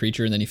in on a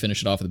creature, and then you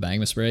finish it off with a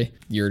Magma Spray,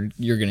 you're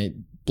going to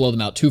blow them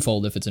out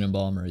 2-fold if it's an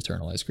Embalm or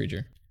Eternalized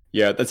creature.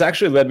 Yeah, that's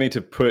actually led me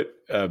to put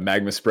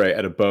Magma Spray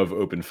at above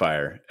Open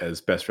Fire as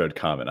best red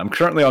common. I'm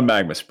currently on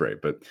Magma Spray,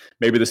 but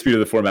maybe the speed of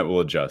the format will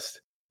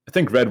adjust. I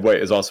think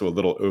red-white is also a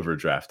little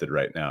overdrafted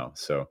right now,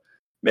 so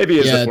maybe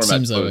as the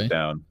format slows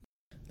down.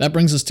 That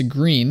brings us to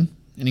green,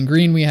 And in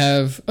green, we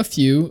have a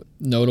few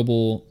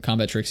notable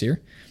combat tricks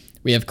here.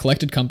 We have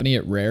Collected Company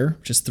at rare,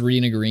 which is 3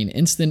 in a green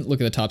instant. Look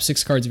at the top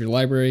 6 cards of your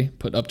library.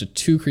 Put up to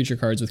 2 creature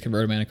cards with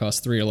converted mana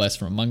cost 3 or less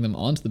from among them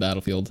onto the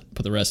battlefield.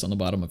 Put the rest on the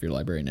bottom of your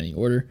library in any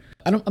order.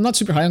 I'm not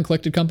super high on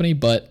Collected Company,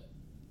 but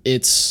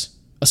it's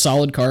a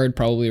solid card,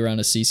 probably around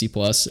a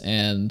CC+,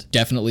 and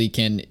definitely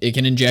can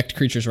inject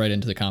creatures right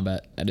into the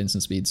combat at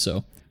instant speed,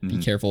 so be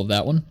careful of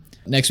that one.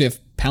 Next, we have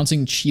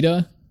Pouncing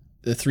Cheetah,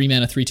 the 3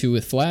 mana 3/2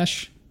 with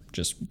flash.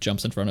 Just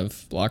jumps in front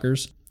of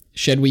blockers.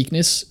 Shed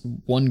Weakness,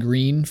 1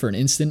 green for an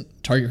instant.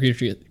 Target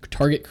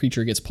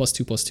creature gets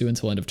 +2/+2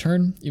 until end of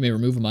turn. You may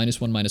remove a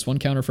 -1/-1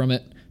 counter from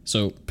it,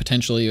 so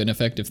potentially an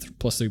effective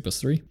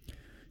 +3/+3.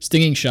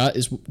 Stinging Shot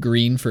is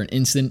green for an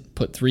instant.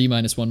 Put 3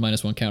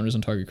 -1/-1 counters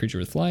on target creature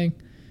with flying.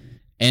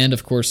 And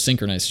of course,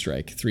 Synchronized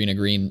Strike, 3 in a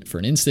green for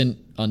an instant.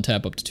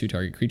 Untap up to 2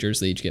 target creatures.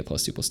 They each get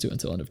 +2/+2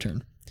 until end of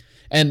turn.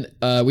 And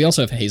we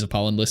also have Haze of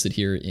Pollen listed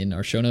here in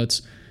our show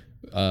notes.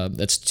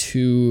 That's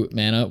 2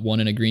 mana, 1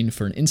 in a green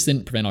for an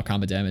instant. Prevent all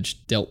combat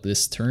damage dealt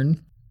this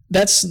turn.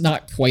 That's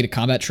not quite a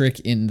combat trick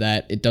in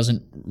that it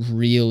doesn't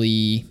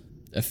really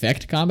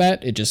affect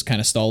combat. It just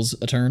kind of stalls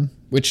a turn,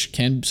 which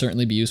can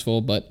certainly be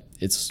useful, but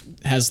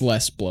has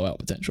less blowout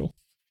potential.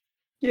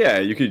 Yeah,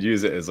 you could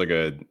use it as like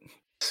a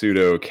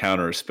pseudo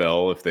counter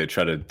spell if they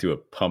try to do a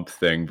pump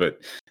thing,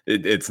 but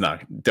it's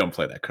not. Don't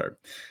play that card.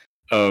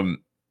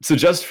 So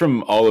just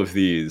from all of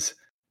these,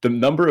 the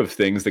number of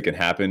things that can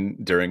happen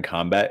during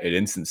combat at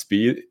instant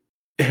speed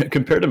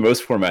compared to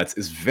most formats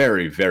is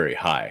very, very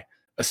high,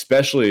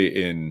 especially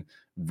in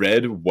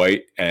red,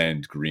 white,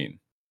 and green.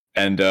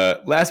 And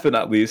last but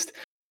not least,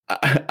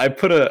 I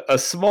put a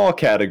small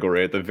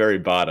category at the very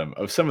bottom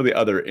of some of the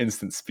other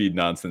instant speed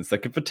nonsense that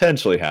could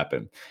potentially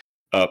happen.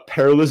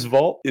 Perilous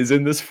Vault is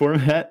in this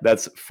format.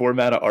 That's 4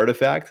 mana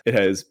artifact. It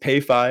has pay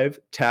 5,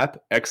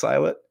 tap,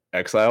 exile it,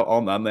 exile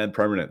all non-land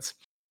permanents.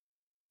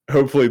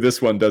 Hopefully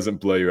this one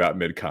doesn't blow you out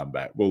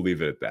mid-combat. We'll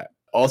leave it at that.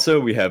 Also,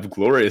 we have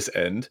Glorious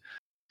End,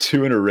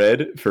 2 in a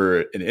red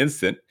for an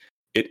instant.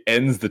 It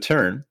ends the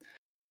turn,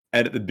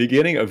 and at the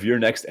beginning of your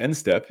next end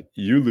step,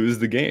 you lose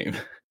the game.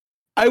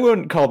 I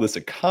wouldn't call this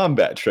a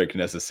combat trick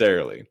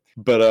necessarily,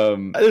 but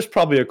there's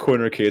probably a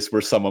corner case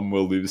where someone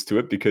will lose to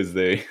it because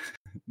they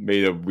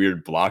made a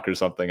weird block or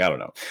something. I don't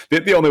know.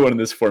 The only one in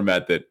this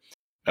format that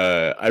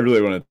I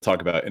really want to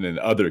talk about in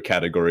another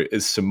category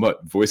is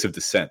Samut, Voice of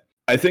Dissent.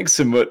 I think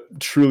Samut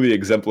truly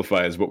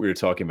exemplifies what we were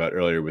talking about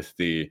earlier with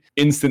the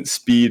instant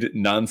speed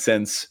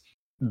nonsense.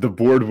 The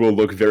board will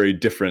look very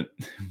different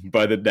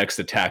by the next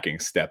attacking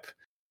step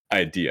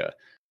idea.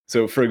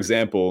 So, for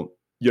example,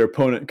 your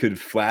opponent could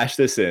flash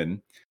this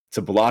in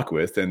to block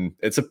with, and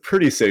it's a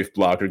pretty safe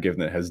blocker given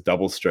that it has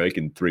double strike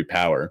and 3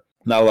 power.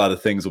 Not a lot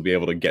of things will be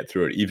able to get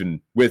through it,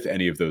 even with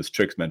any of those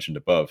tricks mentioned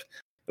above.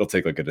 It'll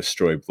take like a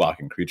destroy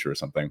blocking creature or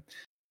something.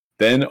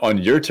 Then on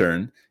your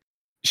turn,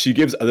 she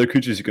gives other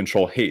creatures you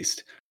control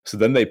haste. So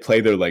then they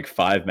play their like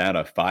 5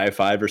 mana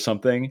 5/5 or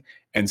something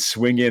and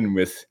swing in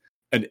with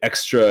an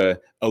extra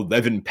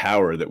 11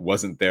 power that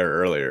wasn't there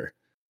earlier.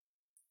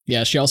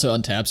 Yeah, she also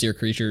untaps your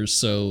creatures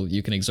so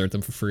you can exert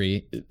them for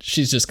free.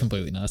 She's just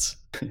completely nuts.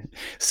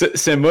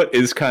 Samut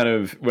is kind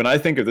of, when I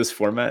think of this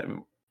format,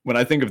 when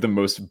I think of the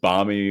most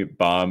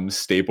bomb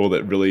staple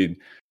that really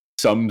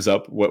sums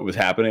up what was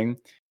happening,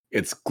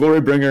 it's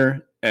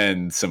Glorybringer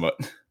and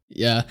Samut.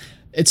 Yeah,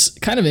 it's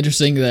kind of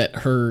interesting that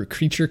her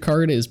creature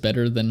card is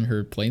better than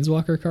her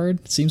Planeswalker card.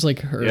 It seems like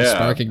her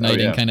Spark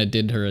Igniting kind of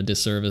did her a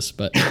disservice,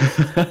 but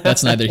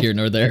that's neither here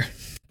nor there.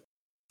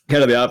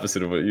 Kind of the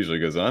opposite of what usually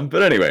goes on.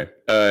 But anyway,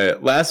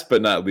 last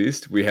but not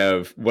least, we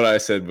have what I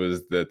said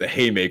was the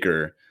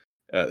Haymaker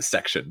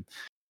section.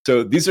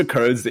 So these are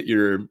cards that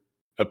your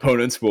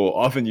opponents will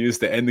often use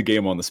to end the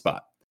game on the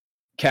spot,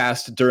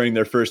 cast during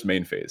their first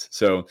main phase.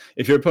 So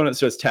if your opponent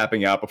starts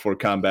tapping out before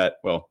combat,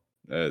 well,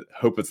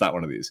 hope it's not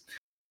one of these.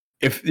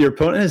 If your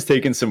opponent has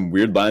taken some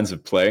weird lines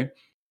of play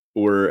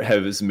or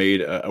has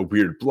made a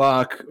weird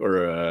block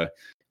or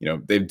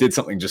they did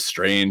something just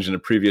strange in a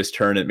previous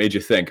turn, it made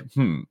you think,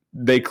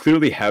 they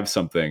clearly have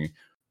something.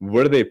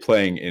 What are they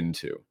playing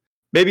into?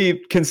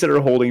 Maybe consider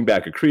holding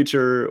back a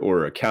creature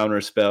or a counter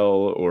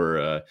spell or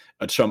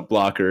a chump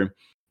blocker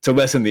to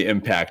lessen the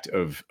impact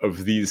of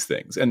these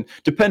things. And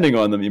depending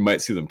on them, you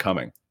might see them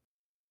coming.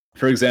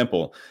 For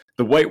example,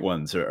 the white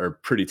ones are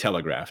pretty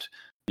telegraphed.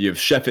 You have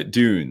Sheffet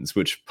Dunes,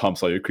 which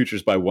pumps all your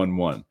creatures by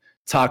 1/1.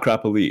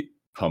 Takrop Elite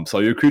pumps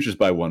all your creatures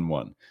by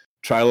 1/1.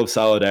 Trial of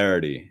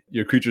Solidarity,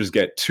 your creatures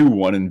get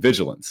 2/1 in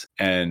Vigilance.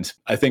 And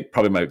I think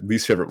probably my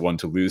least favorite one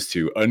to lose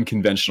to,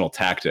 Unconventional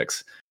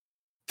Tactics.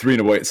 3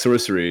 and a white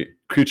sorcery,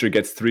 creature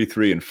gets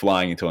 3/3 and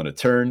flying until end of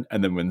turn.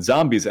 And then when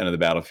zombies enter the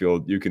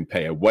battlefield, you can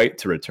pay a white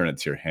to return it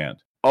to your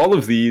hand. All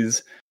of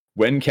these,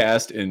 when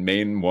cast in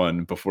main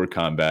 1 before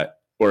combat,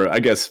 or I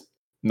guess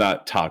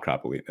not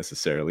Takrop Elite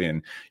necessarily,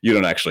 and you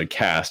don't actually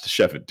cast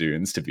Sheffet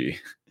Dunes to be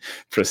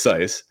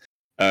precise,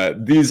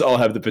 these all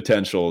have the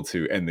potential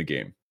to end the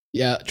game.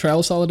 Yeah, Trial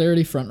of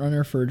Solidarity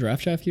frontrunner for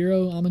Draft Chaff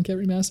Hero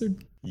Amonkhet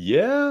Remastered?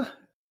 Yeah,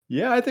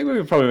 Yeah, I think we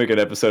could probably make an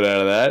episode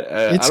out of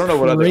that. It's I don't know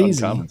what other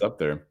crazy. uncommons up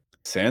there.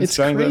 Sand It's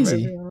Strangler,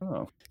 crazy. maybe? I don't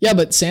know. Yeah,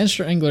 but Sand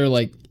Strangler,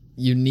 like,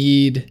 you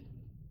need.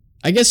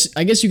 I guess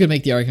you could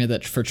make the argument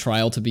that for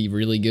Trial to be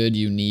really good,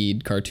 you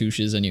need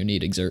cartouches and you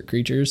need exert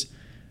creatures.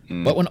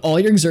 But when all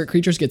your exert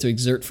creatures get to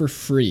exert for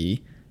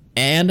free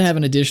and have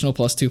an additional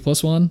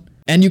 +2/+1,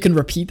 and you can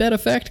repeat that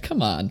effect,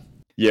 come on.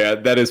 Yeah,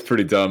 that is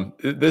pretty dumb.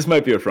 This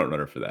might be a front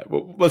runner for that.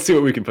 Well, let's see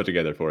what we can put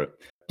together for it.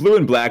 Blue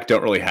and black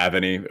don't really have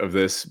any of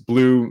this.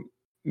 Blue,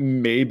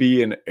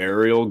 maybe an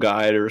aerial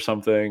guide or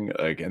something,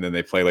 like, and then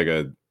they play like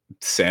a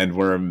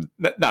sandworm.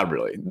 Not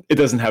really. It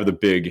doesn't have the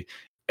big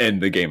end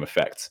the game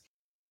effects.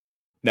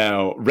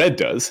 Now, red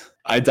does.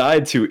 I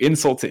died to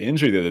insult to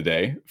injury the other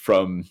day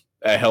from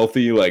a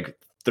healthy like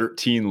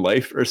 13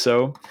 life or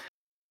so.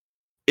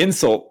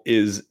 Insult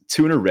is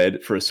 2 in a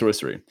red for a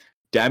sorcery.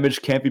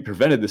 Damage can't be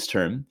prevented this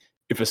turn.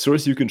 If a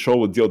source you control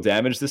will deal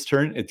damage this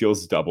turn, it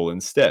deals double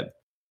instead.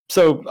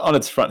 So on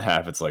its front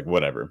half, it's like,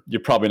 whatever.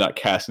 You're probably not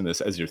casting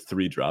this as your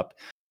 3-drop.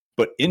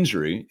 But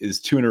injury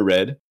is 2 in a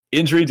red.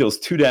 Injury deals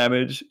 2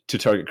 damage to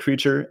target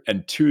creature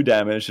and 2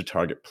 damage to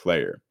target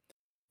player.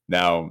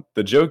 Now,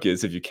 the joke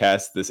is if you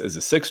cast this as a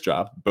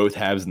 6-drop, both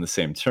halves in the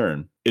same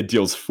turn, it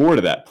deals 4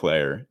 to that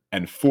player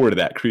and 4 to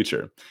that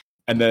creature.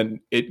 And then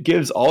it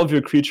gives all of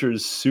your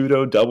creatures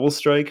pseudo double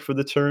strike for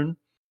the turn.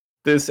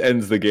 This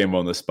ends the game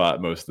on the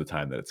spot most of the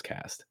time that it's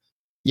cast.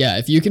 Yeah,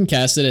 if you can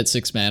cast it at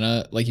 6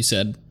 mana, like you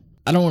said,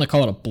 I don't want to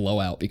call it a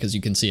blowout because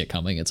you can see it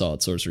coming. It's all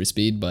at sorcery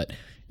speed. But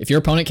if your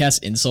opponent casts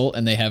Insult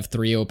and they have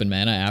 3 open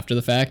mana after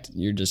the fact,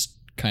 you're just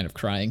kind of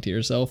crying to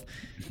yourself.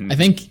 I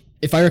think,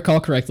 if I recall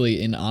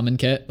correctly, in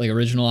Amonkhet, like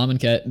original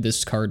Amonkhet,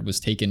 this card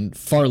was taken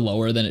far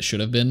lower than it should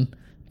have been.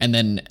 And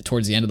then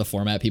towards the end of the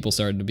format, people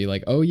started to be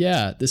like, oh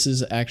yeah, this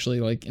is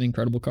actually like an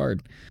incredible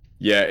card.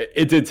 Yeah,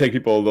 it did take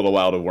people a little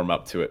while to warm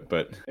up to it,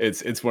 but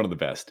it's one of the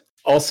best.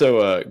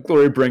 Also,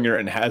 Glorybringer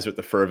and Hazard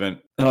the Fervent.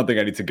 I don't think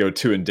I need to go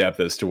too in depth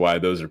as to why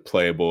those are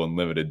playable and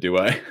limited, do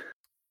I?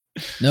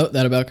 No,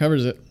 that about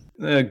covers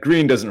it.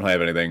 Green doesn't really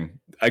have anything.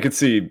 I could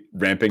see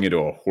ramping into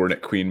a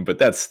Hornet Queen, but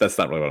that's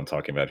not really what I'm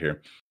talking about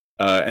here.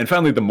 And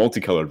finally, the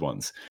multicolored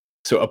ones.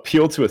 So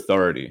Appeal to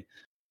Authority.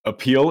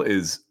 Appeal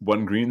is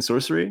 1 green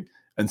sorcery,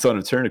 and so on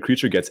a turn, a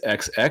creature gets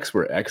XX,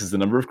 where X is the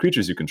number of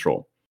creatures you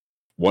control.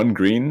 1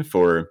 green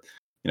for,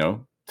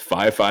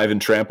 5/5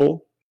 and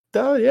trample.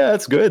 Oh, yeah,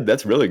 that's good.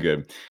 That's really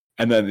good.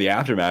 And then the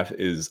aftermath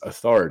is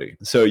Authority.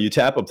 So you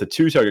tap up to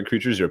 2 target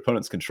creatures your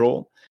opponents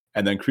control,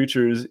 and then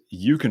creatures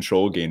you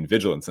control gain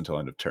vigilance until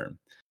end of turn.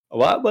 A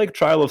lot like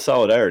Trial of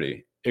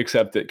Solidarity,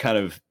 except it kind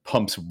of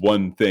pumps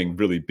one thing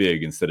really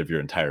big instead of your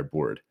entire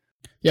board.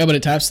 Yeah, but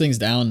it taps things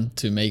down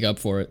to make up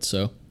for it,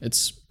 so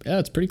it's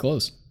pretty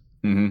close.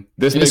 Mm-hmm.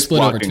 This It makes is split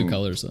blocking, over 2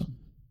 colors, though.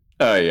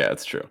 Oh, yeah,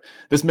 it's true.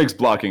 This makes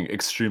blocking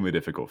extremely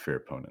difficult for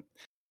your opponent.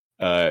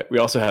 We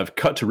also have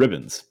Cut to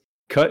Ribbons.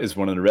 Cut is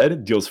 1 in a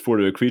red, deals 4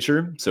 to a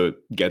creature, so it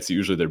gets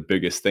usually their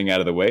biggest thing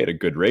out of the way at a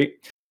good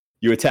rate.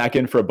 You attack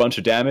in for a bunch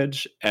of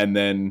damage, and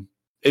then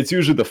it's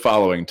usually the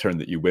following turn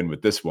that you win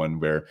with this one,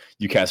 where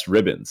you cast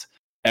Ribbons.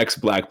 X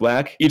black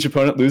black. Each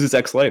opponent loses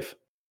X life.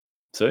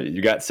 So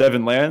you got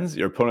 7 lands.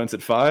 Your opponent's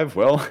at 5.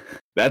 Well,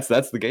 that's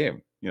the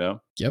game,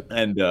 Yep.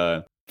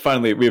 And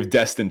finally, we have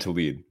Destined to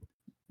Lead.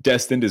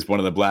 Destined is 1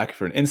 in the black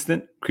for an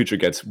instant. Creature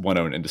gets 1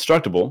 own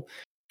indestructible.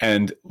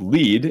 And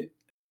Lead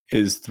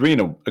is 3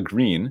 in a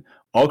green.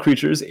 All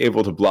creatures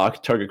able to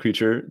block target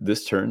creature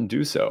this turn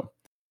do so.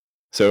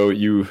 So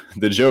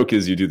the joke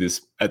is you do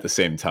this at the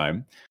same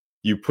time.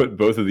 You put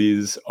both of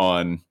these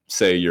on,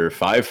 say, your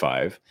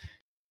 5/5.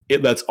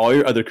 It lets all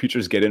your other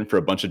creatures get in for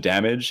a bunch of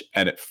damage,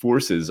 and it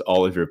forces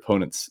all of your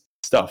opponent's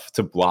stuff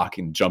to block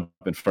and jump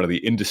in front of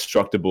the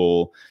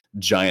indestructible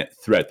giant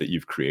threat that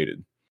you've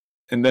created.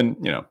 And then,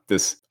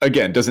 this,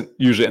 again, doesn't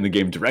usually end the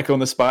game directly on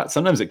the spot.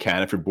 Sometimes it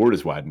can if your board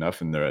is wide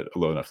enough and they're at a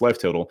low enough life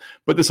total,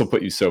 but this will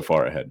put you so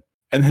far ahead.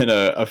 And then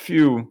a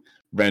few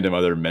random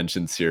other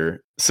mentions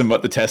here.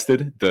 Somewhat the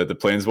Tested, the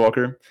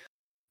Planeswalker.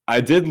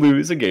 I did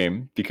lose a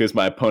game because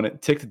my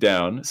opponent ticked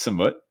down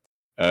Samut,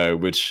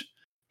 which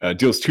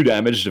deals 2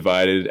 damage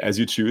divided as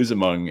you choose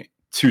among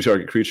 2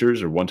 target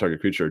creatures, or 1 target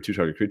creature, or 2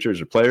 target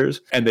creatures or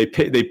players, and they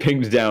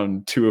pinged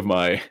down 2 of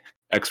my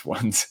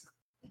X1s.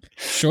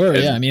 Sure,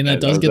 yeah. I mean,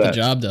 that does get that.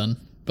 the job done,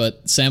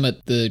 but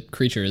Samut the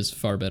creature is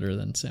far better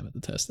than Samut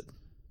the Tested.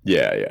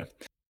 Yeah.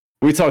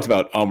 We talked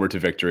about Onward to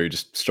Victory,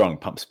 just strong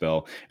pump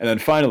spell. And then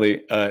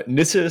finally,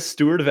 Nissa,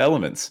 Steward of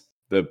Elements,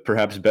 the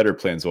perhaps better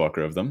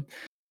Planeswalker of them.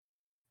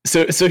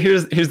 So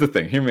here's the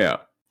thing. Hear me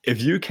out.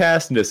 If you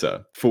cast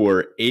Nissa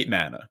for 8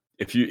 mana,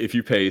 if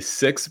you pay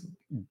 6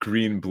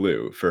 green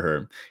blue for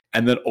her,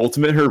 and then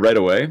ultimate her right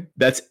away,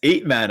 that's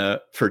 8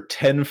 mana for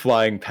 10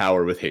 flying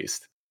power with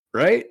haste,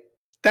 right?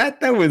 That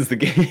wins the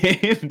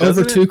game.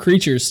 Over it? 2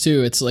 creatures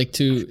too. It's like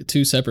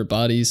two separate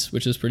bodies,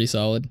 which is pretty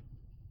solid.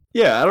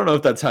 Yeah, I don't know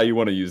if that's how you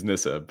want to use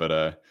Nissa, but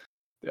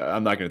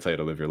I'm not going to tell you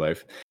to live your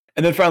life.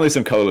 And then finally,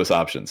 some colorless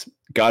options.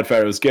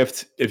 Godpharaoh's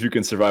Gift, if you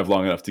can survive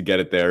long enough to get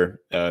it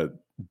there,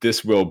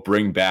 this will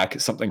bring back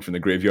something from the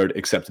graveyard,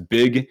 except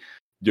big,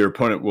 your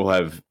opponent will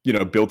have,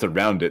 built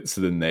around it.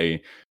 So then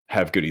they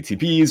have good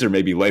ETBs or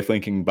maybe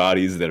lifelinking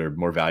bodies that are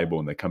more valuable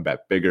when they come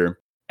back bigger.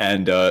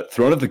 And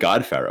Throne of the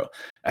God Pharaoh.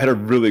 I had a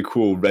really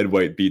cool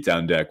red-white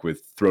beatdown deck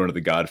with Throne of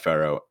the God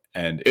Pharaoh.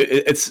 And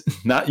it's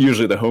not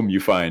usually the home you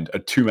find a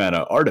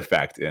 2-mana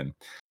artifact in.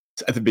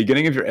 So at the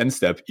beginning of your end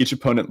step, each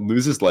opponent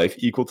loses life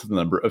equal to the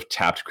number of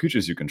tapped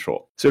creatures you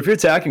control. So if you're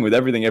attacking with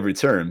everything every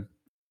turn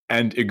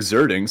and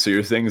exerting, so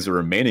your things are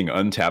remaining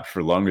untapped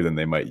for longer than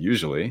they might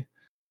usually,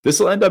 this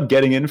will end up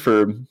getting in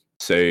for,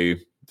 say,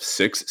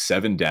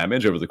 6-7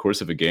 damage over the course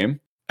of a game.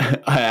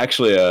 I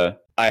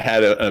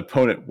had an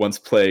opponent once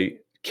play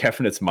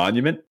Kefnit's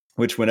Monument,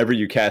 which whenever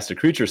you cast a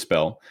creature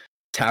spell,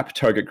 tap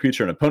target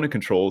creature an opponent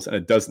controls, and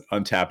it doesn't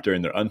untap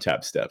during their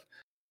untap step.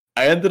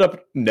 I ended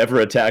up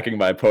never attacking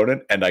my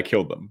opponent, and I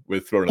killed them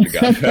with Throne of the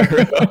God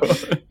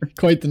Pharaoh.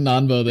 Quite the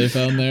non-bow they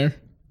found there.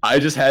 I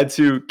just had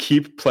to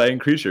keep playing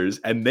creatures,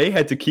 and they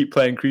had to keep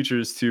playing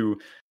creatures to,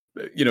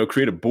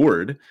 create a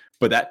board,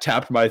 but that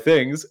tapped my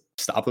things,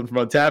 stopped them from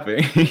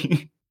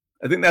untapping.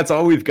 I think that's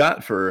all we've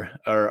got for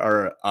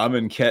our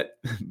Amonkhet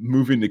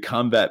moving to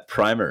combat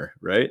primer,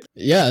 right?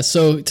 Yeah,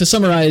 so to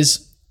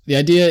summarize, the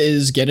idea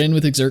is get in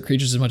with exert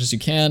creatures as much as you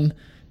can,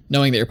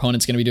 knowing that your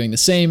opponent's going to be doing the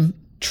same.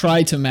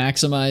 Try to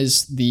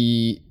maximize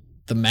the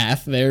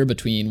math there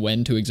between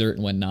when to exert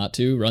and when not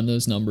to. Run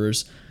those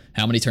numbers.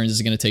 How many turns is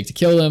it going to take to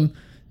kill them?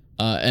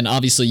 And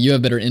obviously you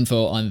have better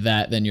info on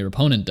that than your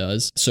opponent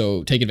does,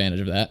 so take advantage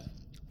of that.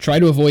 Try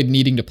to avoid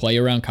needing to play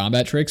around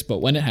combat tricks, but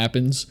when it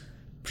happens,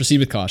 proceed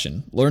with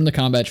caution. Learn the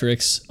combat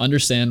tricks,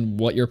 understand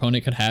what your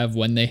opponent could have,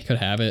 when they could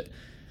have it.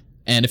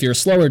 And if you're a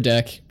slower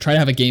deck, try to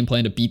have a game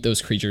plan to beat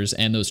those creatures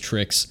and those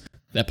tricks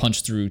that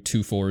punch through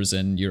 2/4s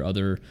and your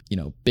other,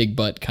 big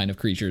butt kind of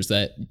creatures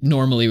that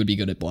normally would be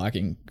good at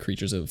blocking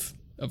creatures of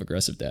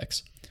aggressive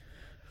decks.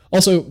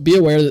 Also, be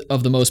aware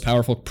of the most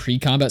powerful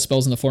pre-combat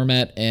spells in the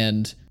format,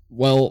 and,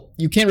 well,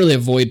 you can't really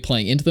avoid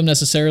playing into them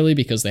necessarily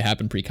because they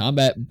happen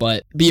pre-combat,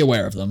 but be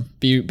aware of them.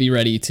 Be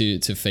ready to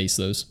face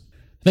those.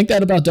 I think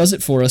that about does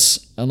it for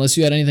us, unless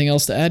you had anything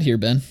else to add here,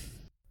 Ben.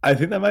 I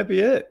think that might be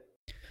it.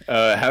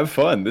 Have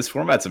fun. This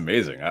format's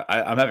amazing.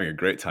 I'm having a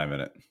great time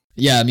in it.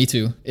 Yeah, me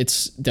too.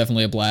 It's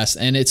definitely a blast,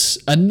 and it's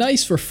a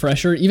nice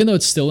refresher, even though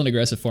it's still an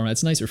aggressive format.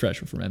 It's a nice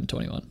refresher from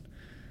M21.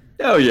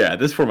 Oh yeah,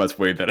 this format's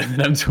way better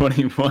than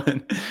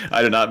M21.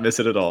 I do not miss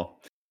it at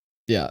all.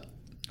 Yeah.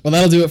 Well,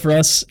 that'll do it for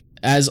us.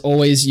 As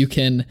always, you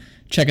can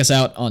check us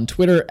out on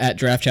Twitter at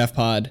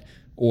DraftChaffPod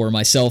or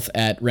myself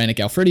at Rannick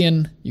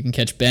Alfredian. You can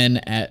catch Ben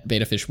at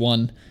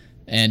BetaFish1,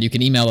 and you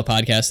can email the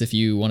podcast if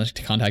you want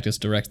to contact us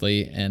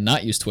directly and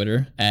not use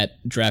Twitter at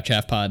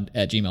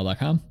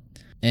DraftChaffPod@gmail.com.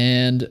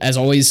 And as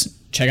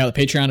always, check out the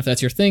Patreon if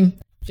that's your thing.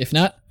 If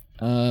not,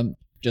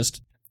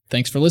 just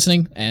thanks for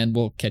listening, and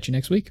we'll catch you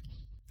next week.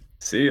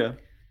 See ya.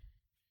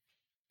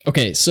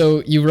 Okay,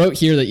 so you wrote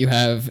here that you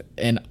have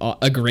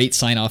a great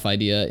sign-off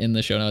idea in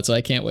the show notes, so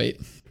I can't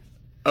wait.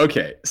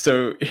 Okay,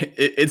 so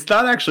it's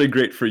not actually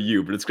great for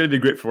you, but it's going to be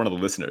great for one of the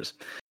listeners.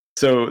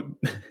 So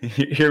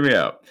hear me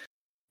out.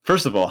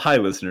 First of all, hi,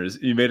 listeners.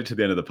 You made it to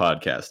the end of the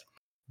podcast.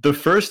 The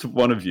first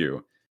one of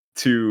you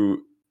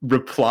to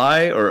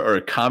reply or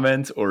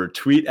comment or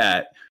tweet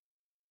at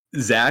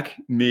Zach,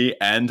 me,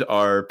 and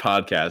our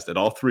podcast, at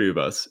all three of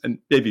us, and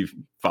maybe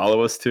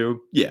follow us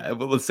too. Yeah,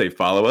 well, let's say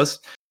follow us.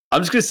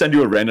 I'm just going to send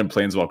you a random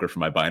Planeswalker from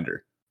my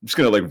binder. I'm just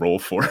going to roll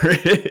for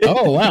it.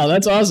 Oh, wow,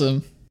 that's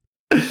awesome.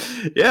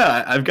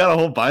 Yeah, I've got a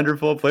whole binder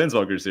full of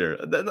Planeswalkers here.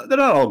 They're not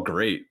all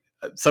great.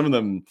 Some of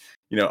them,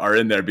 are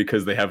in there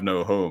because they have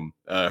no home.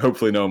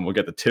 Hopefully no one will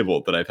get the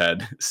Tybalt that I've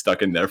had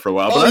stuck in there for a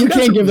while. Oh, you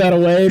can't give that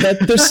away.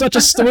 There's such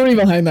a story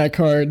behind that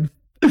card.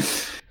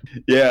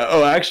 Yeah.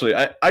 Oh, actually,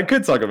 I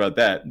could talk about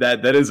that.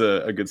 That is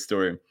a good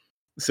story.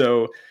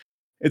 So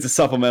it's a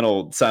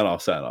supplemental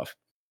sign-off.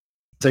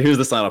 So here's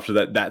the sign-off to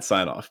that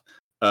sign-off.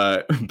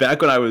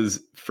 Back when I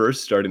was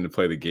first starting to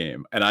play the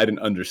game, and I didn't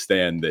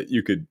understand that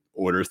you could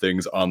order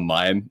things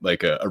online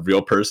like a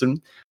real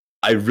person,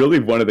 I really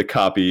wanted a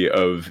copy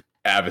of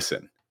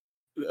Avacyn.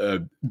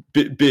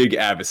 Big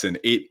Avacyn,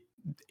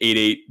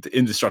 8/8,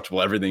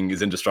 indestructible. Everything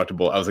is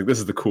indestructible. I was like, this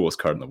is the coolest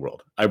card in the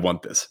world. I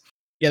want this.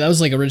 Yeah, that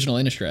was original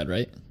Innistrad,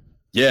 right?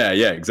 Yeah,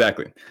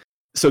 exactly.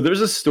 So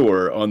there's a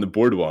store on the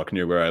boardwalk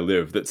near where I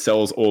live that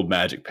sells old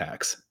Magic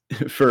packs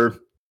for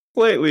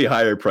slightly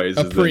higher prices.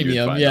 A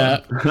premium, yeah.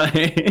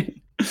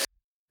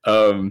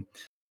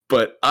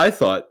 But I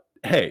thought,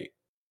 hey,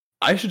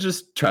 I should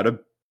just try to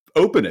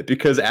open it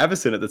because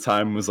Avacyn at the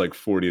time was like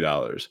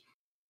 $40.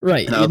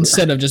 Right.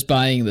 Instead of just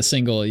buying the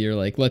single, you're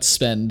like, let's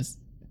spend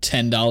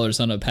 $10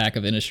 on a pack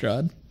of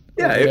Innistrad.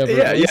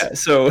 Yeah.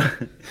 So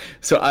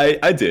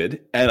I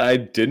did, and I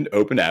didn't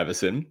open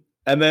Avacyn,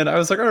 and then I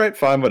was like, all right,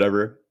 fine,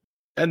 whatever.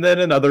 And then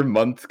another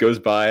month goes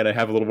by, and I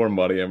have a little more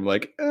money. I'm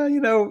like,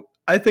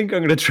 I think I'm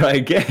going to try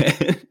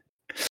again.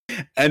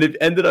 And it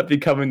ended up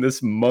becoming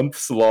this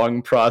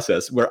months-long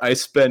process where I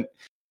spent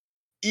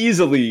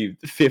easily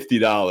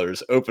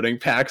 $50 opening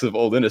packs of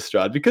old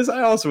Innistrad because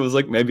I also was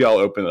like, maybe I'll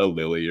open a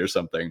Lily or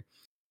something.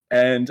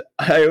 And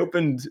I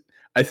opened,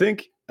 I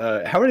think,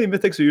 How many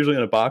mythics are usually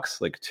in a box?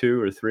 Like 2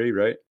 or 3,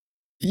 right?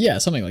 Yeah,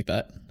 something like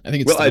that. I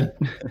think it's Well,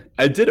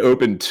 I did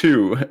open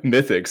 2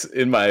 mythics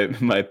in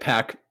my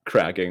pack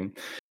cracking,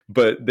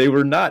 but they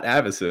were not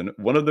Avacyn.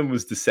 One of them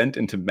was Descent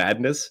into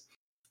Madness,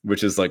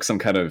 which is like some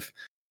kind of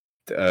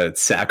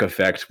sack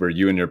effect where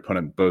you and your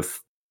opponent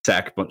both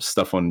sack a bunch of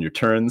stuff on your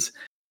turns.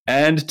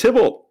 And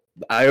Tibalt.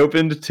 I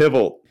opened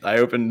Tibalt. I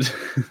opened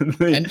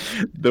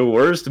the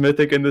worst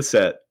mythic in the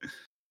set.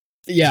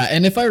 Yeah,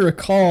 and if I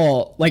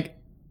recall, like,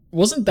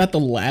 wasn't that the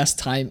last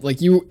time, like,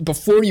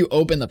 before you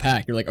open the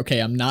pack, you're like, okay,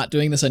 I'm not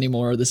doing this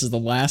anymore. This is the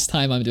last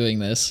time I'm doing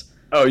this.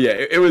 Oh yeah,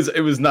 it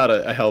was not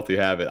a healthy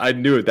habit. I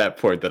knew at that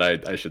point that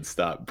I should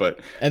stop,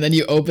 but and then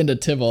you opened a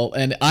Tibalt,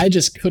 and I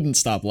just couldn't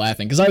stop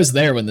laughing because I was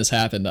there when this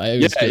happened. I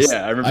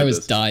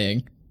was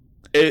dying.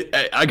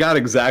 I got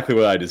exactly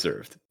what I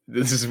deserved.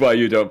 This is why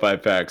you don't buy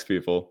packs,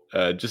 people.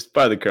 Just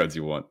buy the cards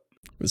you want.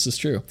 This is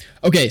true.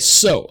 Okay,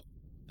 so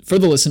for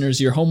the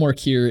listeners, your homework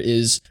here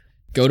is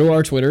go to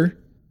our Twitter,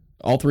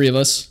 all 3 of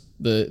us,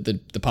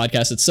 the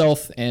podcast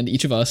itself, and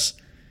each of us.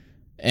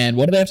 And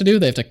what do they have to do?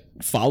 They have to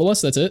follow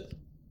us. That's it.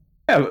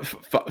 Yeah,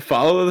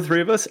 follow the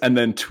 3 of us, and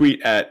then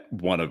tweet at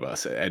one of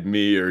us, at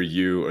me or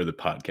you or the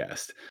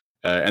podcast.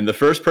 And the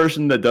first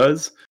person that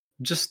does,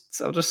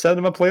 I'll just send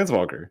them a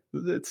Planeswalker.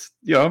 It's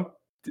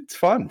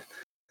fun.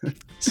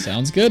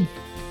 Sounds good.